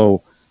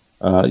ThermoFlow,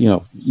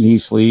 knee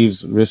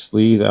sleeves, wrist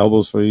sleeves,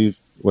 elbow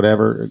sleeves,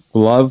 whatever,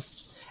 glove.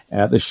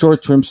 The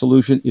short-term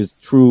solution is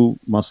true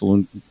muscle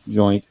and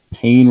joint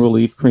pain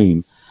relief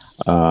cream.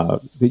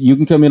 That you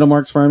can come into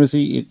Mark's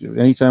Pharmacy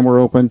anytime we're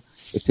open.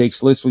 It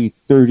takes literally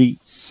 30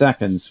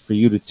 seconds for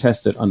you to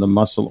test it on the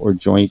muscle or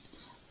joint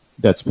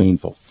that's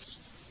painful.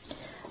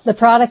 The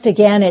product,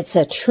 again, it's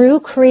a true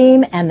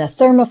cream, and the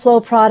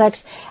ThermoFlow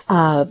products,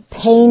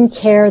 pain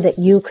care that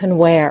you can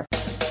wear.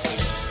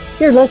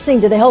 You're listening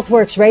to the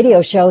HealthWorks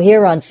radio show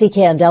here on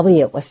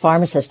CKNW with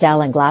pharmacist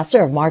Alan Glasser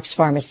of Mark's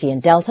Pharmacy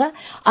in Delta.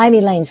 I'm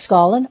Elaine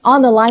Scollin.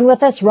 On the line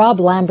with us, Rob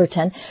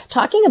Lamberton,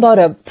 talking about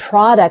a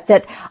product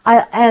that,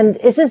 and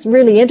this is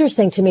really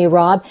interesting to me,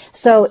 Rob,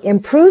 so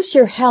improves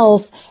your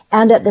health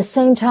and at the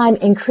same time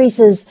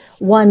increases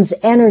one's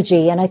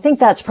energy. And I think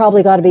that's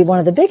probably got to be one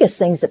of the biggest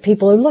things that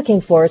people are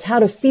looking for, is how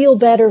to feel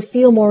better,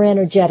 feel more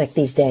energetic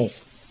these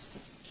days.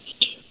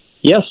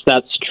 Yes,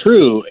 that's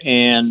true.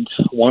 And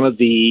one of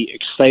the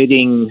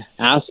exciting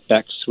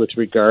aspects with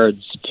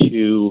regards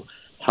to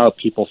how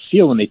people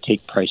feel when they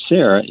take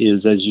Pricera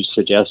is, as you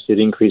suggest, it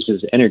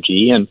increases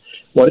energy. And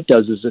what it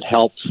does is it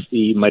helps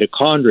the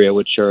mitochondria,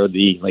 which are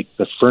the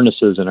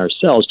furnaces in our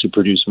cells, to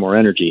produce more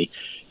energy.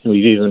 And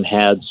we've even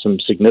had some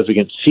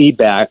significant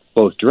feedback,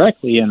 both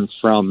directly and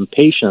from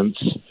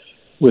patients,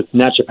 with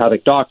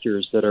naturopathic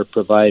doctors that are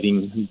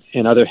providing,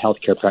 and other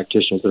healthcare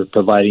practitioners that are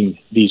providing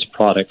these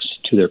products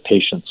to their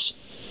patients.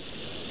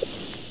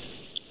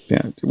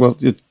 Yeah, well,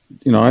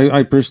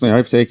 I personally,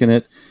 I've taken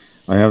it.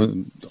 I have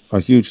a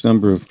huge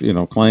number of,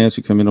 clients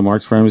who come into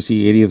Mark's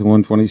Pharmacy, 80th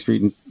and 120th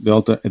Street in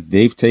Delta.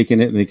 They've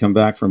taken it and they come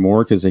back for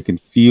more because they can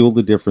feel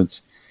the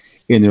difference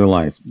in their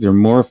life. They're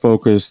more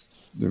focused,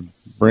 their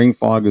brain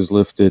fog is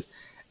lifted,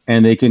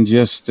 and they can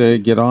just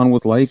get on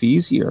with life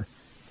easier.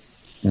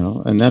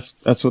 And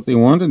that's what they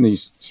want in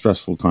these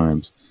stressful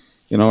times.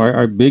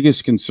 Our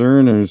biggest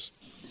concern is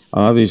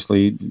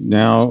obviously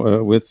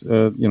now with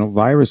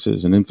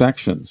viruses and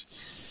infections.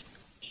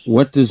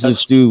 What does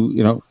this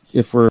do?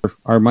 If our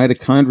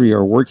mitochondria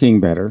are working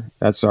better,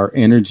 that's our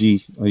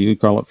energy. You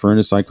call it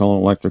furnace, I call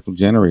it electrical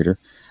generator.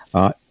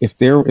 If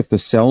the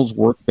cells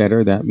work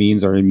better, that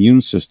means our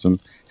immune system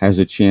has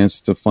a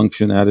chance to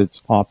function at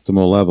its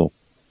optimal level.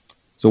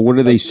 So what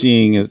are they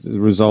seeing as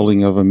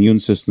resulting of immune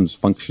systems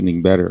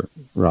functioning better,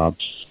 Rob?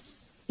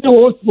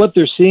 What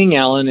they're seeing,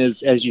 Alan,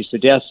 is, as you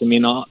suggest,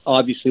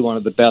 obviously one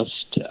of the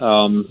best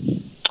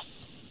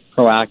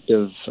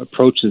proactive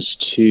approaches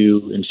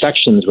to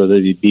infections,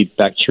 whether they be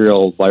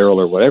bacterial, viral,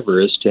 or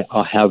whatever, is to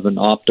have an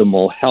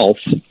optimal health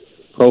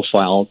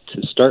profile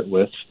to start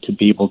with, to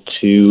be able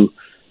to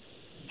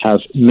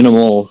have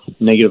minimal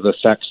negative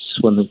effects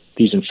when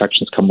these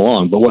infections come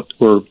along. But what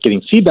we're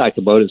getting feedback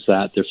about is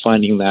that they're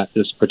finding that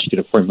this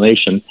particular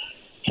formulation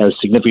has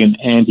significant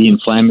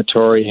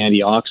anti-inflammatory,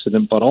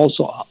 antioxidant, but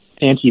also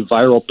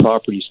antiviral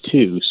properties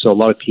too. So a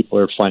lot of people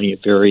are finding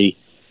it very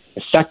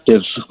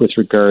effective with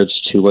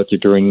regards to what they're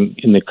doing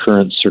in the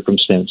current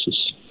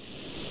circumstances.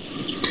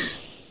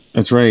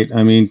 That's right.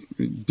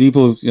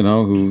 People,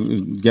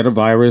 who get a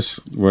virus,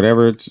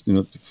 whatever it's,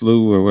 the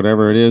flu or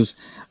whatever it is,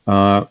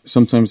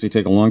 sometimes they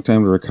take a long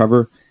time to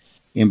recover.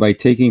 And by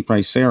taking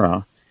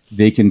Pricera,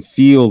 they can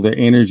feel their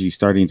energy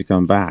starting to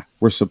come back.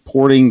 We're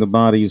supporting the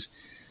body's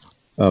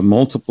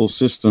multiple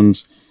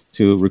systems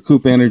to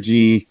recoup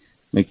energy,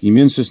 make the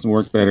immune system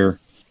work better,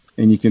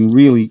 and you can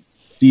really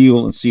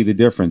feel and see the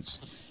difference.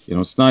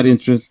 It's not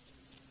instant.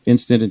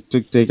 It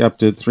took take up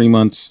to 3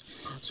 months.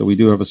 So we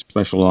do have a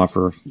special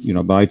offer,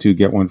 buy two,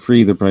 get one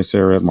free, the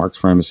Pricera at Mark's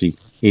Pharmacy,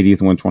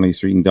 80th and 120th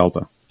Street in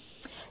Delta.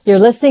 You're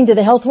listening to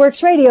the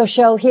HealthWorks radio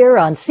show here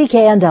on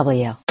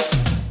CKNW.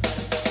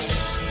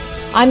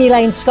 I'm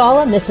Elaine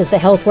Scollin. This is the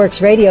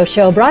HealthWorks radio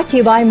show brought to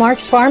you by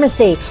Mark's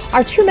Pharmacy.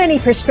 Are too many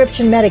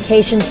prescription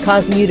medications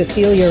causing you to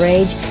feel your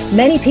age?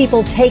 Many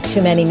people take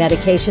too many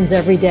medications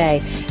every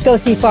day. Go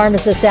see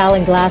pharmacist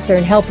Alan Glasser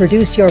and help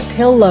reduce your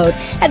pill load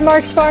at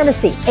Mark's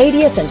Pharmacy,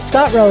 80th and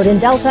Scott Road in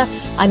Delta.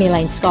 I'm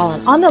Elaine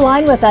Scollin. On the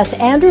line with us,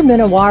 Andrew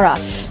Minowara,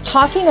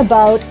 talking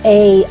about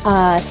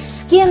a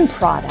skin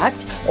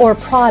product or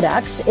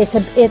products.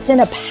 It's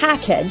in a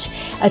package.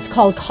 It's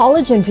called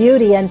Collagen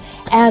Beauty.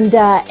 And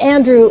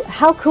Andrew,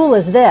 how cool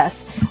is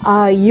this?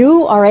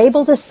 You are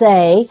able to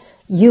say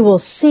you will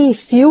see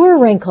fewer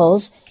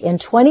wrinkles in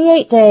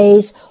 28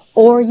 days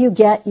or you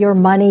get your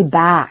money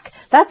back.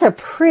 That's a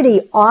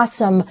pretty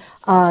awesome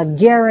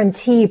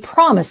guarantee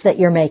promise that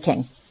you're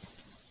making.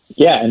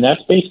 Yeah, and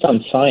that's based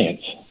on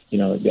science.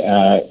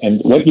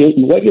 And what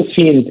you'll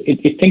see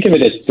is, think of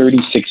it as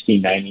 30, 60,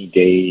 90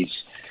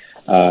 days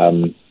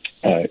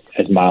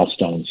as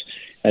milestones.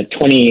 At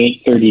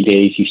 28, 30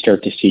 days, you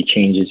start to see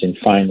changes in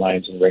fine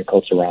lines and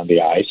wrinkles around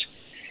the eyes.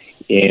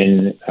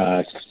 In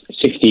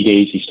 60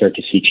 days, you start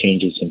to see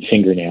changes in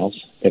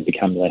fingernails that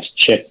become less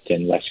chipped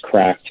and less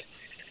cracked.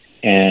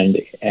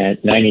 And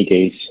at 90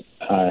 days,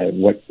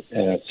 what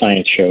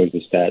science shows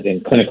is that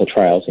in clinical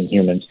trials in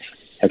humans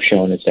have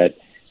shown is that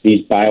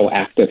these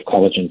bioactive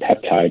collagen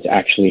peptides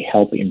actually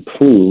help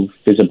improve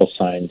visible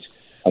signs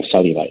of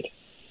cellulite.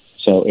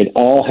 So it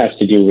all has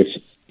to do with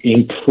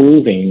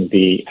improving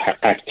the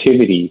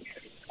activity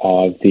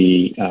of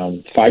the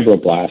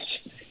fibroblasts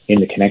in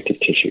the connective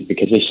tissue,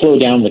 because they slow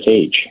down with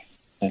age.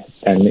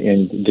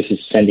 And this is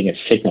sending a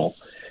signal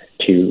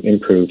to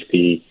improve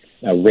the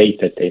rate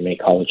that they make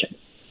collagen.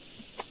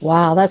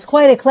 Wow, that's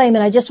quite a claim.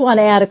 And I just want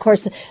to add, of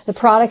course, the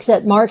products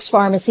at Mark's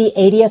Pharmacy,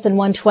 80th and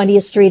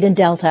 120th Street in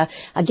Delta.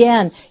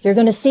 Again, you're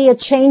going to see a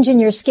change in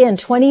your skin,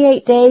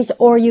 28 days,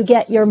 or you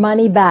get your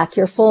money back,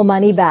 your full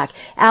money back.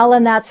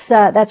 Alan,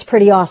 that's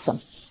pretty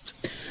awesome.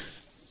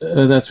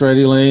 That's right,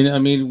 Elaine. I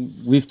mean,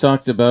 we've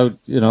talked about,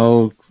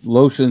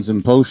 lotions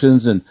and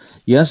potions, and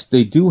yes,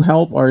 they do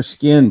help our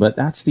skin, but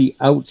that's the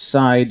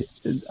outside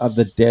of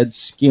the dead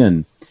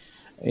skin.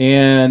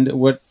 And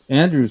what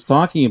Andrew's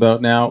talking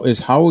about now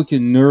is how we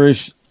can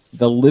nourish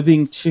the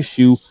living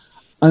tissue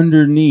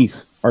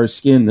underneath our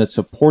skin that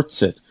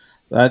supports it.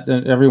 That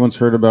everyone's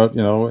heard about,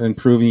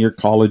 improving your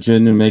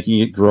collagen and making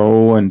it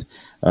grow, and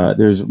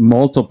there's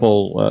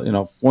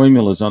multiple,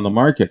 formulas on the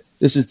market.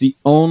 This is the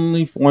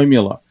only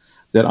formula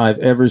that I've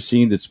ever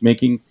seen that's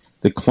making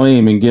the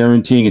claim and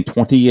guaranteeing in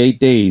 28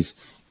 days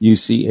you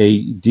see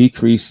a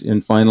decrease in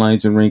fine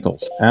lines and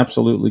wrinkles.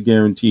 Absolutely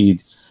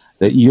guaranteed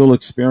that you'll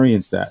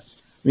experience that.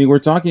 I mean, we're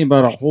talking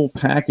about a whole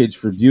package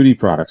for beauty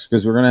products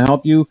because we're going to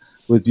help you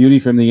with beauty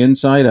from the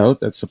inside out.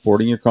 That's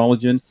supporting your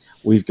collagen.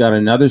 We've got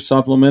another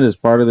supplement as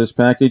part of this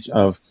package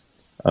of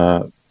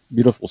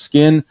beautiful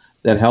skin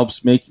that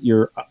helps make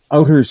your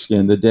outer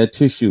skin, the dead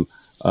tissue,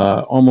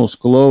 almost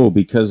glow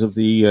because of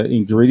the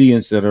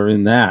ingredients that are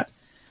in that.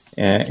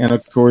 And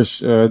of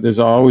course,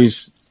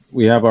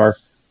 we have our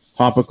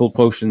topical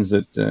potions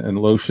that and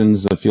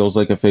lotions that feels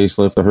like a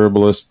facelift, the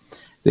Herbalist,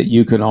 that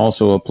you can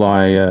also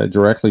apply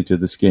directly to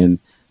the skin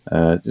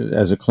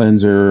as a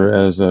cleanser,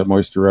 as a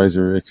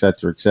moisturizer, et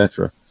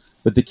cetera.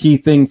 But the key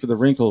thing for the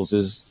wrinkles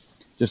is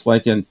just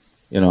like in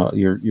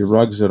your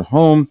rugs at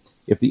home.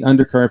 If the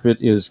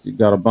undercarpet is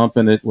got a bump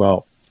in it,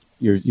 well,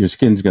 your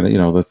skin's gonna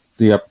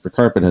the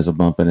carpet has a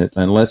bump in it,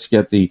 and let's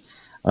get the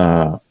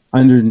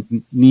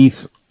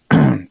underneath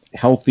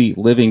healthy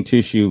living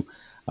tissue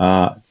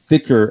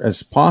thicker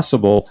as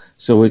possible,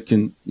 so it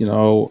can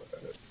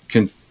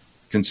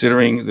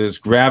considering this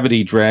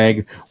gravity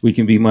drag, we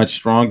can be much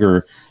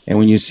stronger. And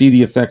when you see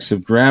the effects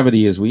of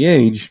gravity as we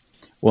age,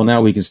 well,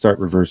 now we can start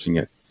reversing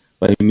it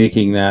by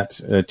making that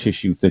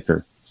tissue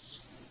thicker.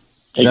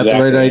 Is that the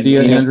right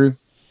idea, Andrew?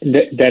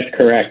 That's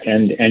correct.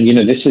 And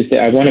this is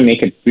I want to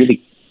make a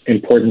really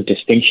important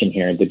distinction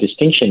here. The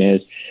distinction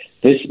is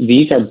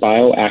these are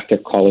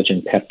bioactive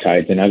collagen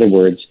peptides. In other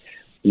words,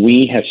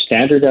 we have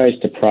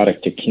standardized the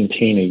product to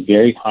contain a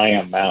very high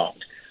amount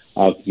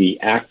of the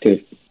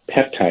active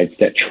peptides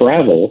that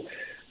travel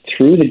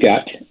through the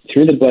gut,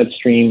 through the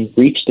bloodstream,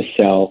 reach the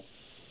cell,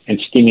 and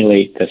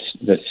stimulate this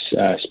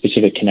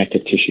specific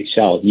connective tissue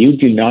cell. You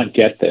do not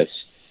get this,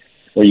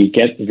 or you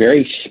get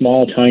very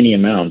small, tiny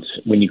amounts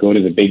when you go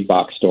to the big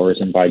box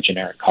stores and buy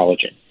generic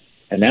collagen.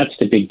 And that's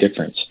the big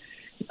difference.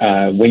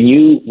 When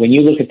you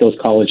look at those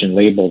collagen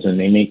labels and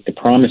they make the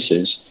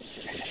promises,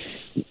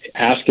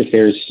 ask if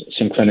there's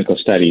some clinical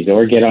studies,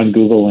 or get on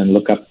Google and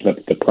look up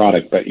the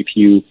product. But if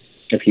you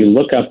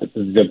look up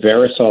the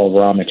Verisol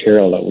raw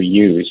material that we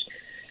use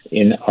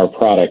in our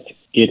product,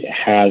 it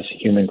has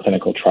human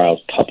clinical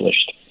trials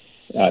published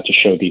to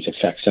show these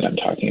effects that I'm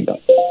talking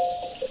about.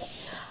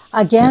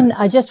 Again,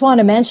 I just want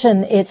to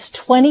mention it's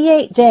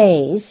 28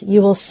 days.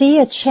 You will see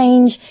a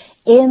change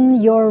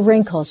in your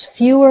wrinkles,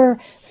 fewer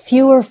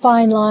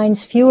fine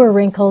lines, fewer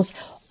wrinkles,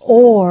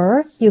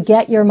 or you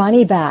get your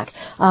money back,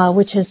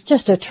 which is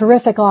just a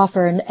terrific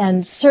offer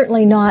and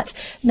certainly not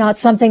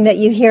something that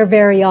you hear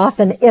very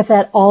often, if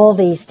at all,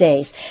 these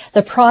days.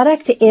 The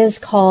product is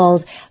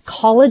called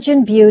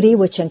Collagen Beauty,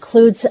 which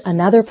includes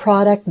another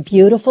product,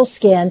 Beautiful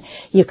Skin.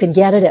 You can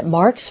get it at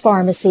Mark's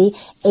Pharmacy,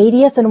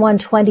 80th and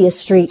 120th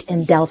Street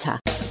in Delta.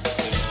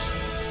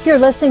 You're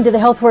listening to the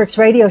HealthWorks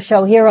radio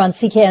show here on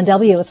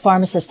CKNW with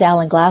pharmacist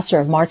Alan Glasser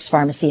of Mark's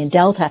Pharmacy in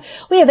Delta.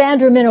 We have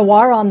Andrew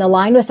Minowara on the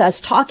line with us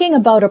talking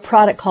about a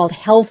product called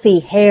Healthy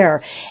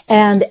Hair.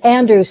 And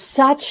Andrew,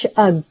 such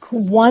a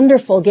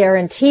wonderful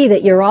guarantee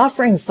that you're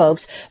offering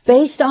folks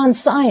based on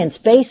science,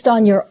 based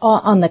on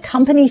on the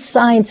company's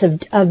science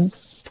of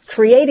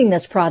creating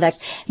this product.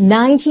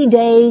 90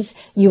 days,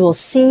 you will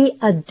see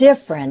a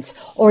difference,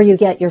 or you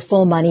get your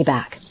full money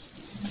back.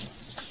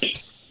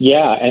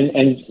 Yeah, and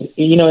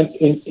in a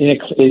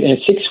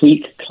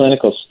 6-week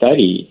clinical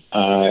study,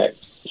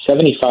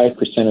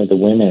 75% of the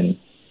women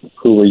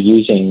who were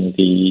using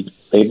the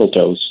label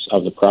dose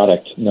of the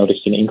product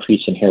noticed an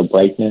increase in hair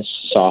brightness,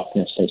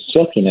 softness, and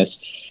silkiness,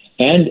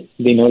 and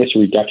they noticed a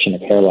reduction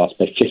of hair loss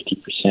by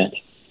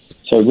 50%.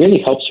 So it really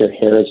helps your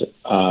hair's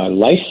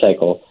life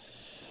cycle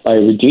by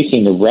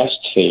reducing the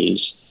rest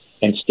phase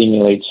and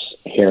stimulates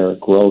hair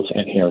growth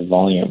and hair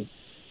volume.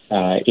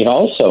 It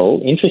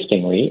also,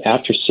 interestingly,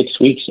 after 6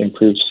 weeks,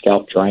 improves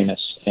scalp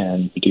dryness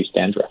and reduced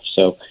dandruff.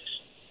 So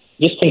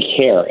just think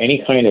hair,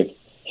 any kind of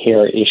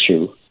hair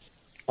issue,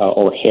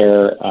 or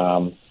hair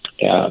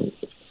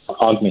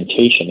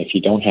augmentation, if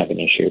you don't have an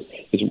issue,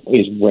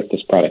 is what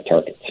this product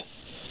targets.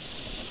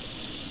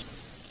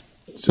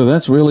 So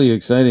that's really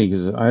exciting,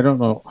 because I don't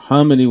know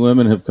how many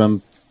women have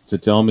come to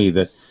tell me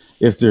that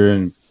if they're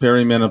in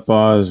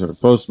perimenopause or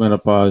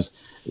postmenopause,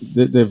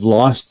 they've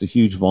lost a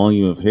huge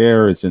volume of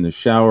hair. It's in the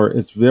shower.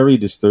 It's very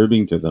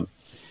disturbing to them.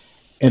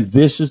 And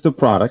this is the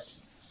product,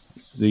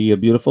 the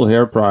Beautiful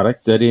Hair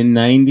product, that in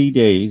 90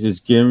 days is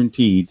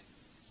guaranteed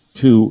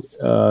to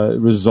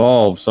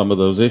resolve some of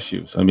those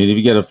issues. I mean, if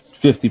you get a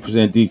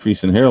 50%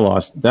 decrease in hair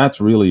loss, that's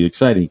really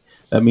exciting.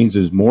 That means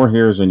there's more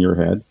hairs in your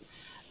head,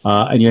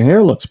 and your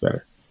hair looks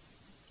better.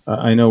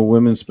 I know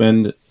women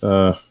spend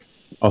a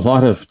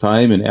lot of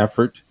time and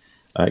effort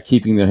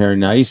keeping their hair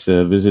nice,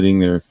 visiting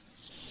their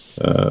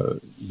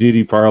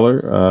beauty parlor,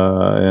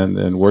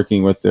 and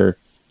working with their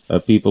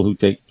people who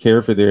take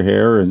care for their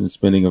hair and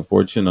spending a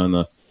fortune on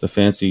the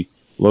fancy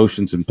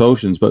lotions and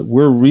potions. But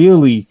we're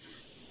really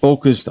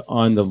focused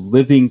on the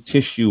living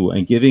tissue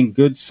and giving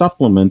good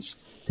supplements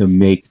to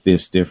make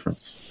this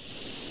difference.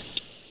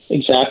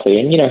 Exactly.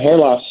 And, hair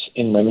loss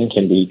in women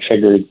can be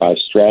triggered by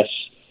stress,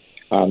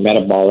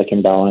 metabolic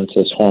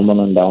imbalances,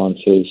 hormone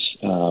imbalances,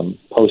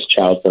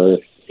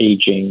 post-childbirth,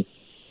 aging,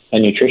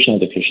 and nutritional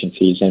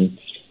deficiencies. And,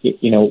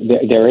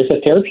 there is a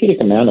therapeutic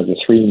amount of the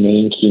three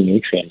main key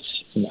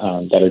nutrients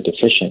that are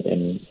deficient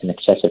in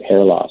excessive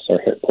hair loss or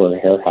poor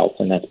hair health,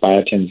 and that's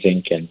biotin,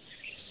 zinc, and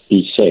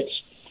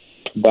B6.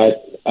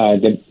 But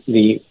the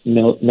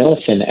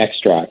millicin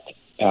extract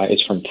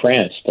is from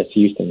France that's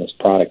used in this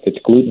product. It's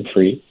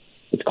gluten-free.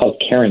 It's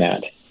called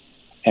Carinat,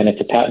 and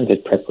it's a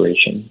patented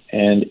preparation.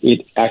 And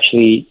it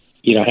actually,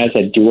 has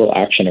a dual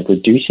action of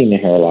reducing the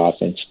hair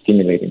loss and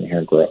stimulating the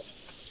hair growth.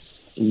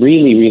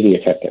 Really, really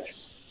effective.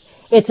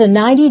 It's a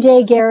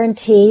 90-day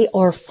guarantee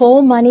or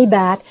full money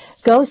back.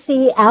 Go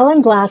see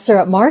Alan Glasser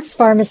at Mark's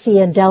Pharmacy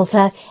in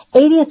Delta,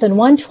 80th and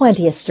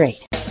 120th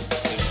Street.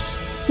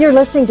 You're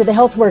listening to the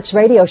HealthWorks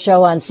radio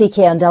show on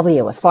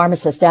CKNW with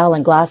pharmacist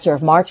Alan Glasser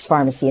of Mark's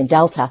Pharmacy in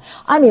Delta.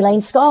 I'm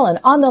Elaine Scollin.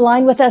 On the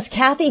line with us,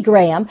 Kathy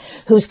Graham,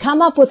 who's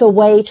come up with a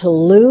way to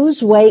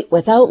lose weight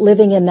without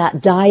living in that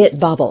diet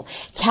bubble.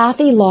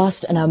 Kathy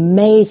lost an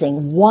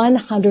amazing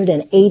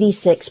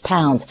 186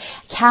 pounds.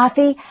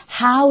 Kathy,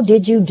 how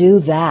did you do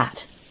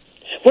that?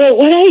 Well,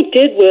 what I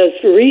did was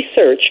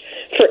research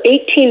for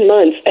 18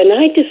 months, and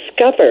I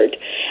discovered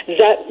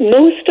that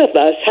most of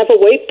us have a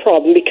weight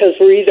problem because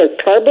we're either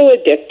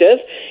carbo-addictive,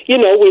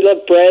 we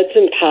love breads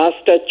and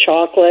pasta,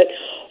 chocolate,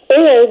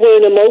 or we're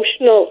an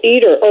emotional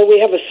eater, or we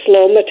have a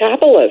slow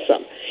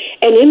metabolism.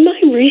 And in my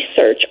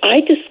research,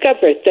 I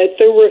discovered that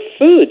there were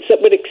foods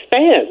that would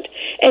expand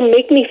and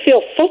make me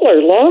feel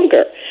fuller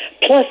longer,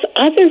 plus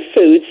other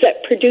foods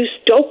that produce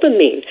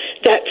dopamine,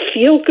 that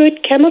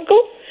feel-good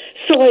chemical.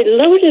 So I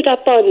loaded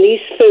up on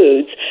these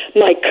foods.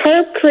 My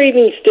carb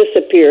cravings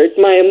disappeared.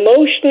 My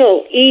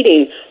emotional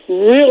eating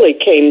really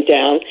came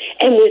down.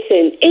 And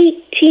within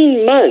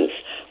 18 months,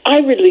 I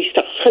released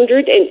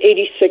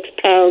 186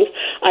 pounds.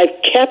 I've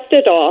kept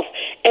it off,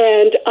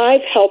 and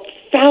I've helped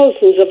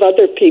thousands of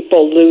other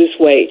people lose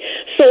weight.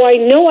 So I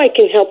know I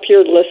can help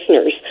your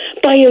listeners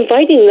by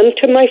inviting them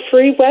to my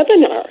free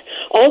webinar.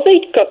 All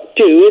they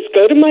do is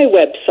go to my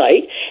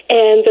website,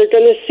 and they're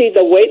going to see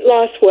the weight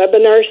loss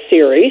webinar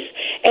series,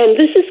 and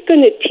this is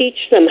going to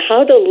teach them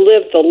how to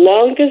live the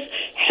longest,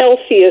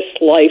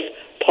 healthiest life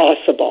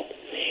possible.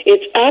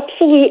 It's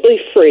absolutely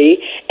free,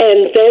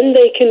 and then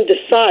they can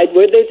decide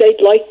whether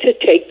they'd like to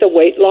take the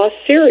weight loss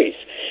series.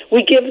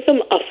 We give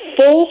them a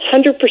full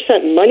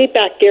 100%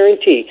 money-back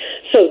guarantee,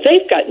 so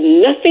they've got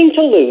nothing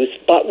to lose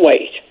but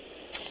weight.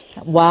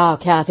 Wow,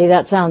 Kathy,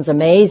 that sounds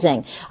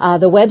amazing.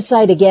 The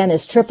website, again,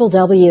 is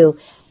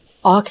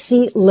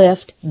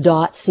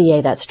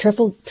www.oxylift.ca. That's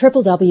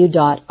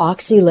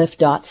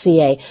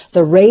www.oxylift.ca.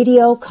 The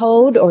radio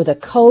code or the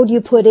code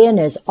you put in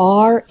is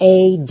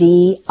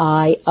RADIO.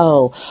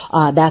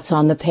 That's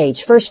on the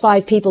page. First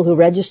 5 people who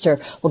register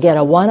will get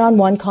a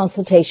one-on-one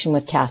consultation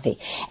with Kathy.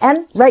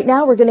 And right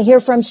now we're going to hear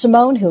from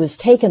Simone, who has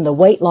taken the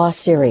weight loss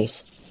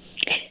series.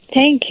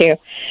 Thank you.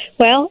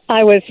 Well,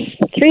 I was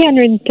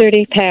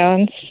 330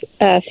 pounds,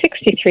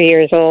 63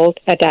 years old,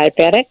 a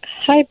diabetic,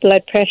 high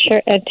blood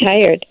pressure, and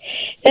tired.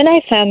 Then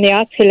I found the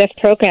OxyLift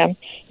program,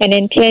 and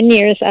in 10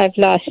 years, I've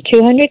lost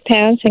 200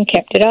 pounds and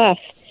kept it off.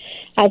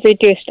 I've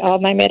reduced all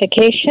my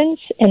medications,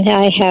 and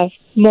I have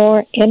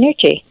more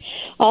energy.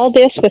 All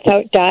this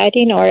without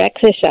dieting or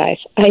exercise.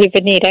 I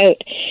even eat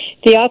out.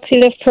 The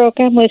OxyLift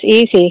program was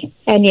easy,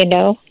 and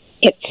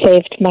it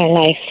saved my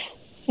life,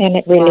 and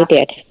it really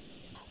did.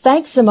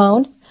 Thanks,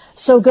 Simone.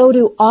 So go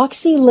to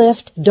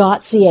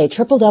oxylift.ca,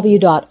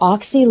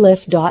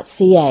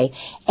 www.oxylift.ca,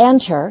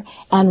 enter,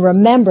 and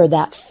remember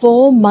that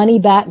full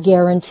money-back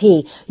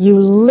guarantee. You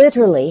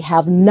literally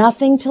have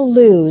nothing to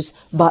lose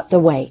but the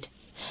weight.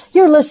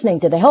 You're listening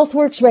to the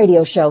HealthWorks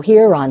radio show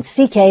here on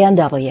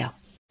CKNW.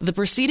 The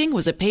proceeding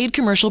was a paid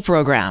commercial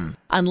program.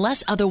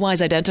 Unless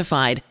otherwise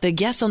identified, the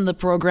guests on the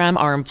program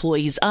are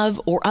employees of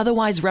or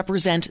otherwise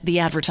represent the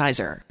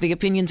advertiser. The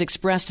opinions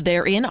expressed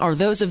therein are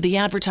those of the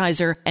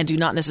advertiser and do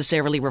not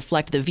necessarily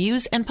reflect the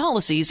views and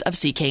policies of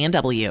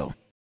CKNW.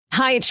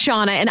 Hi, it's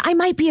Shauna, and I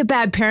might be a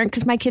bad parent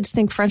because my kids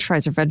think French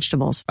fries are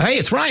vegetables. Hey,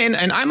 it's Ryan,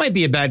 and I might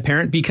be a bad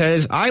parent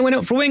because I went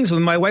out for wings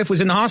when my wife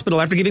was in the hospital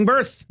after giving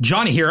birth.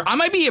 Johnny here. I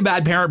might be a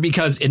bad parent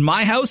because in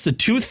my house, the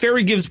tooth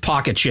fairy gives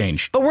pocket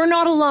change. But we're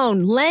not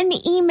alone. Len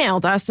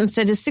emailed us and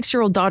said his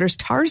 6-year-old daughter's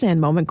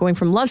Tarzan moment going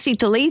from love seat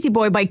to lazy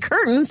boy by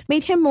curtains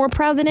made him more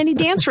proud than any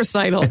dance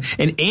recital.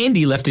 And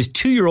Andy left his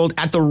 2-year-old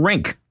at the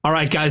rink. All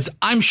right, guys,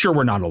 I'm sure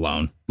we're not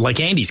alone. Like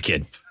Andy's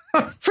kid.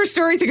 For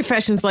stories and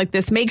confessions like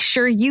this, make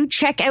sure you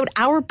check out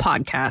our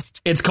podcast.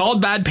 It's called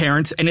Bad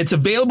Parents, and it's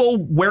available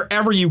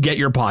wherever you get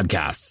your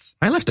podcasts.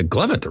 I left a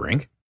glove at the rink.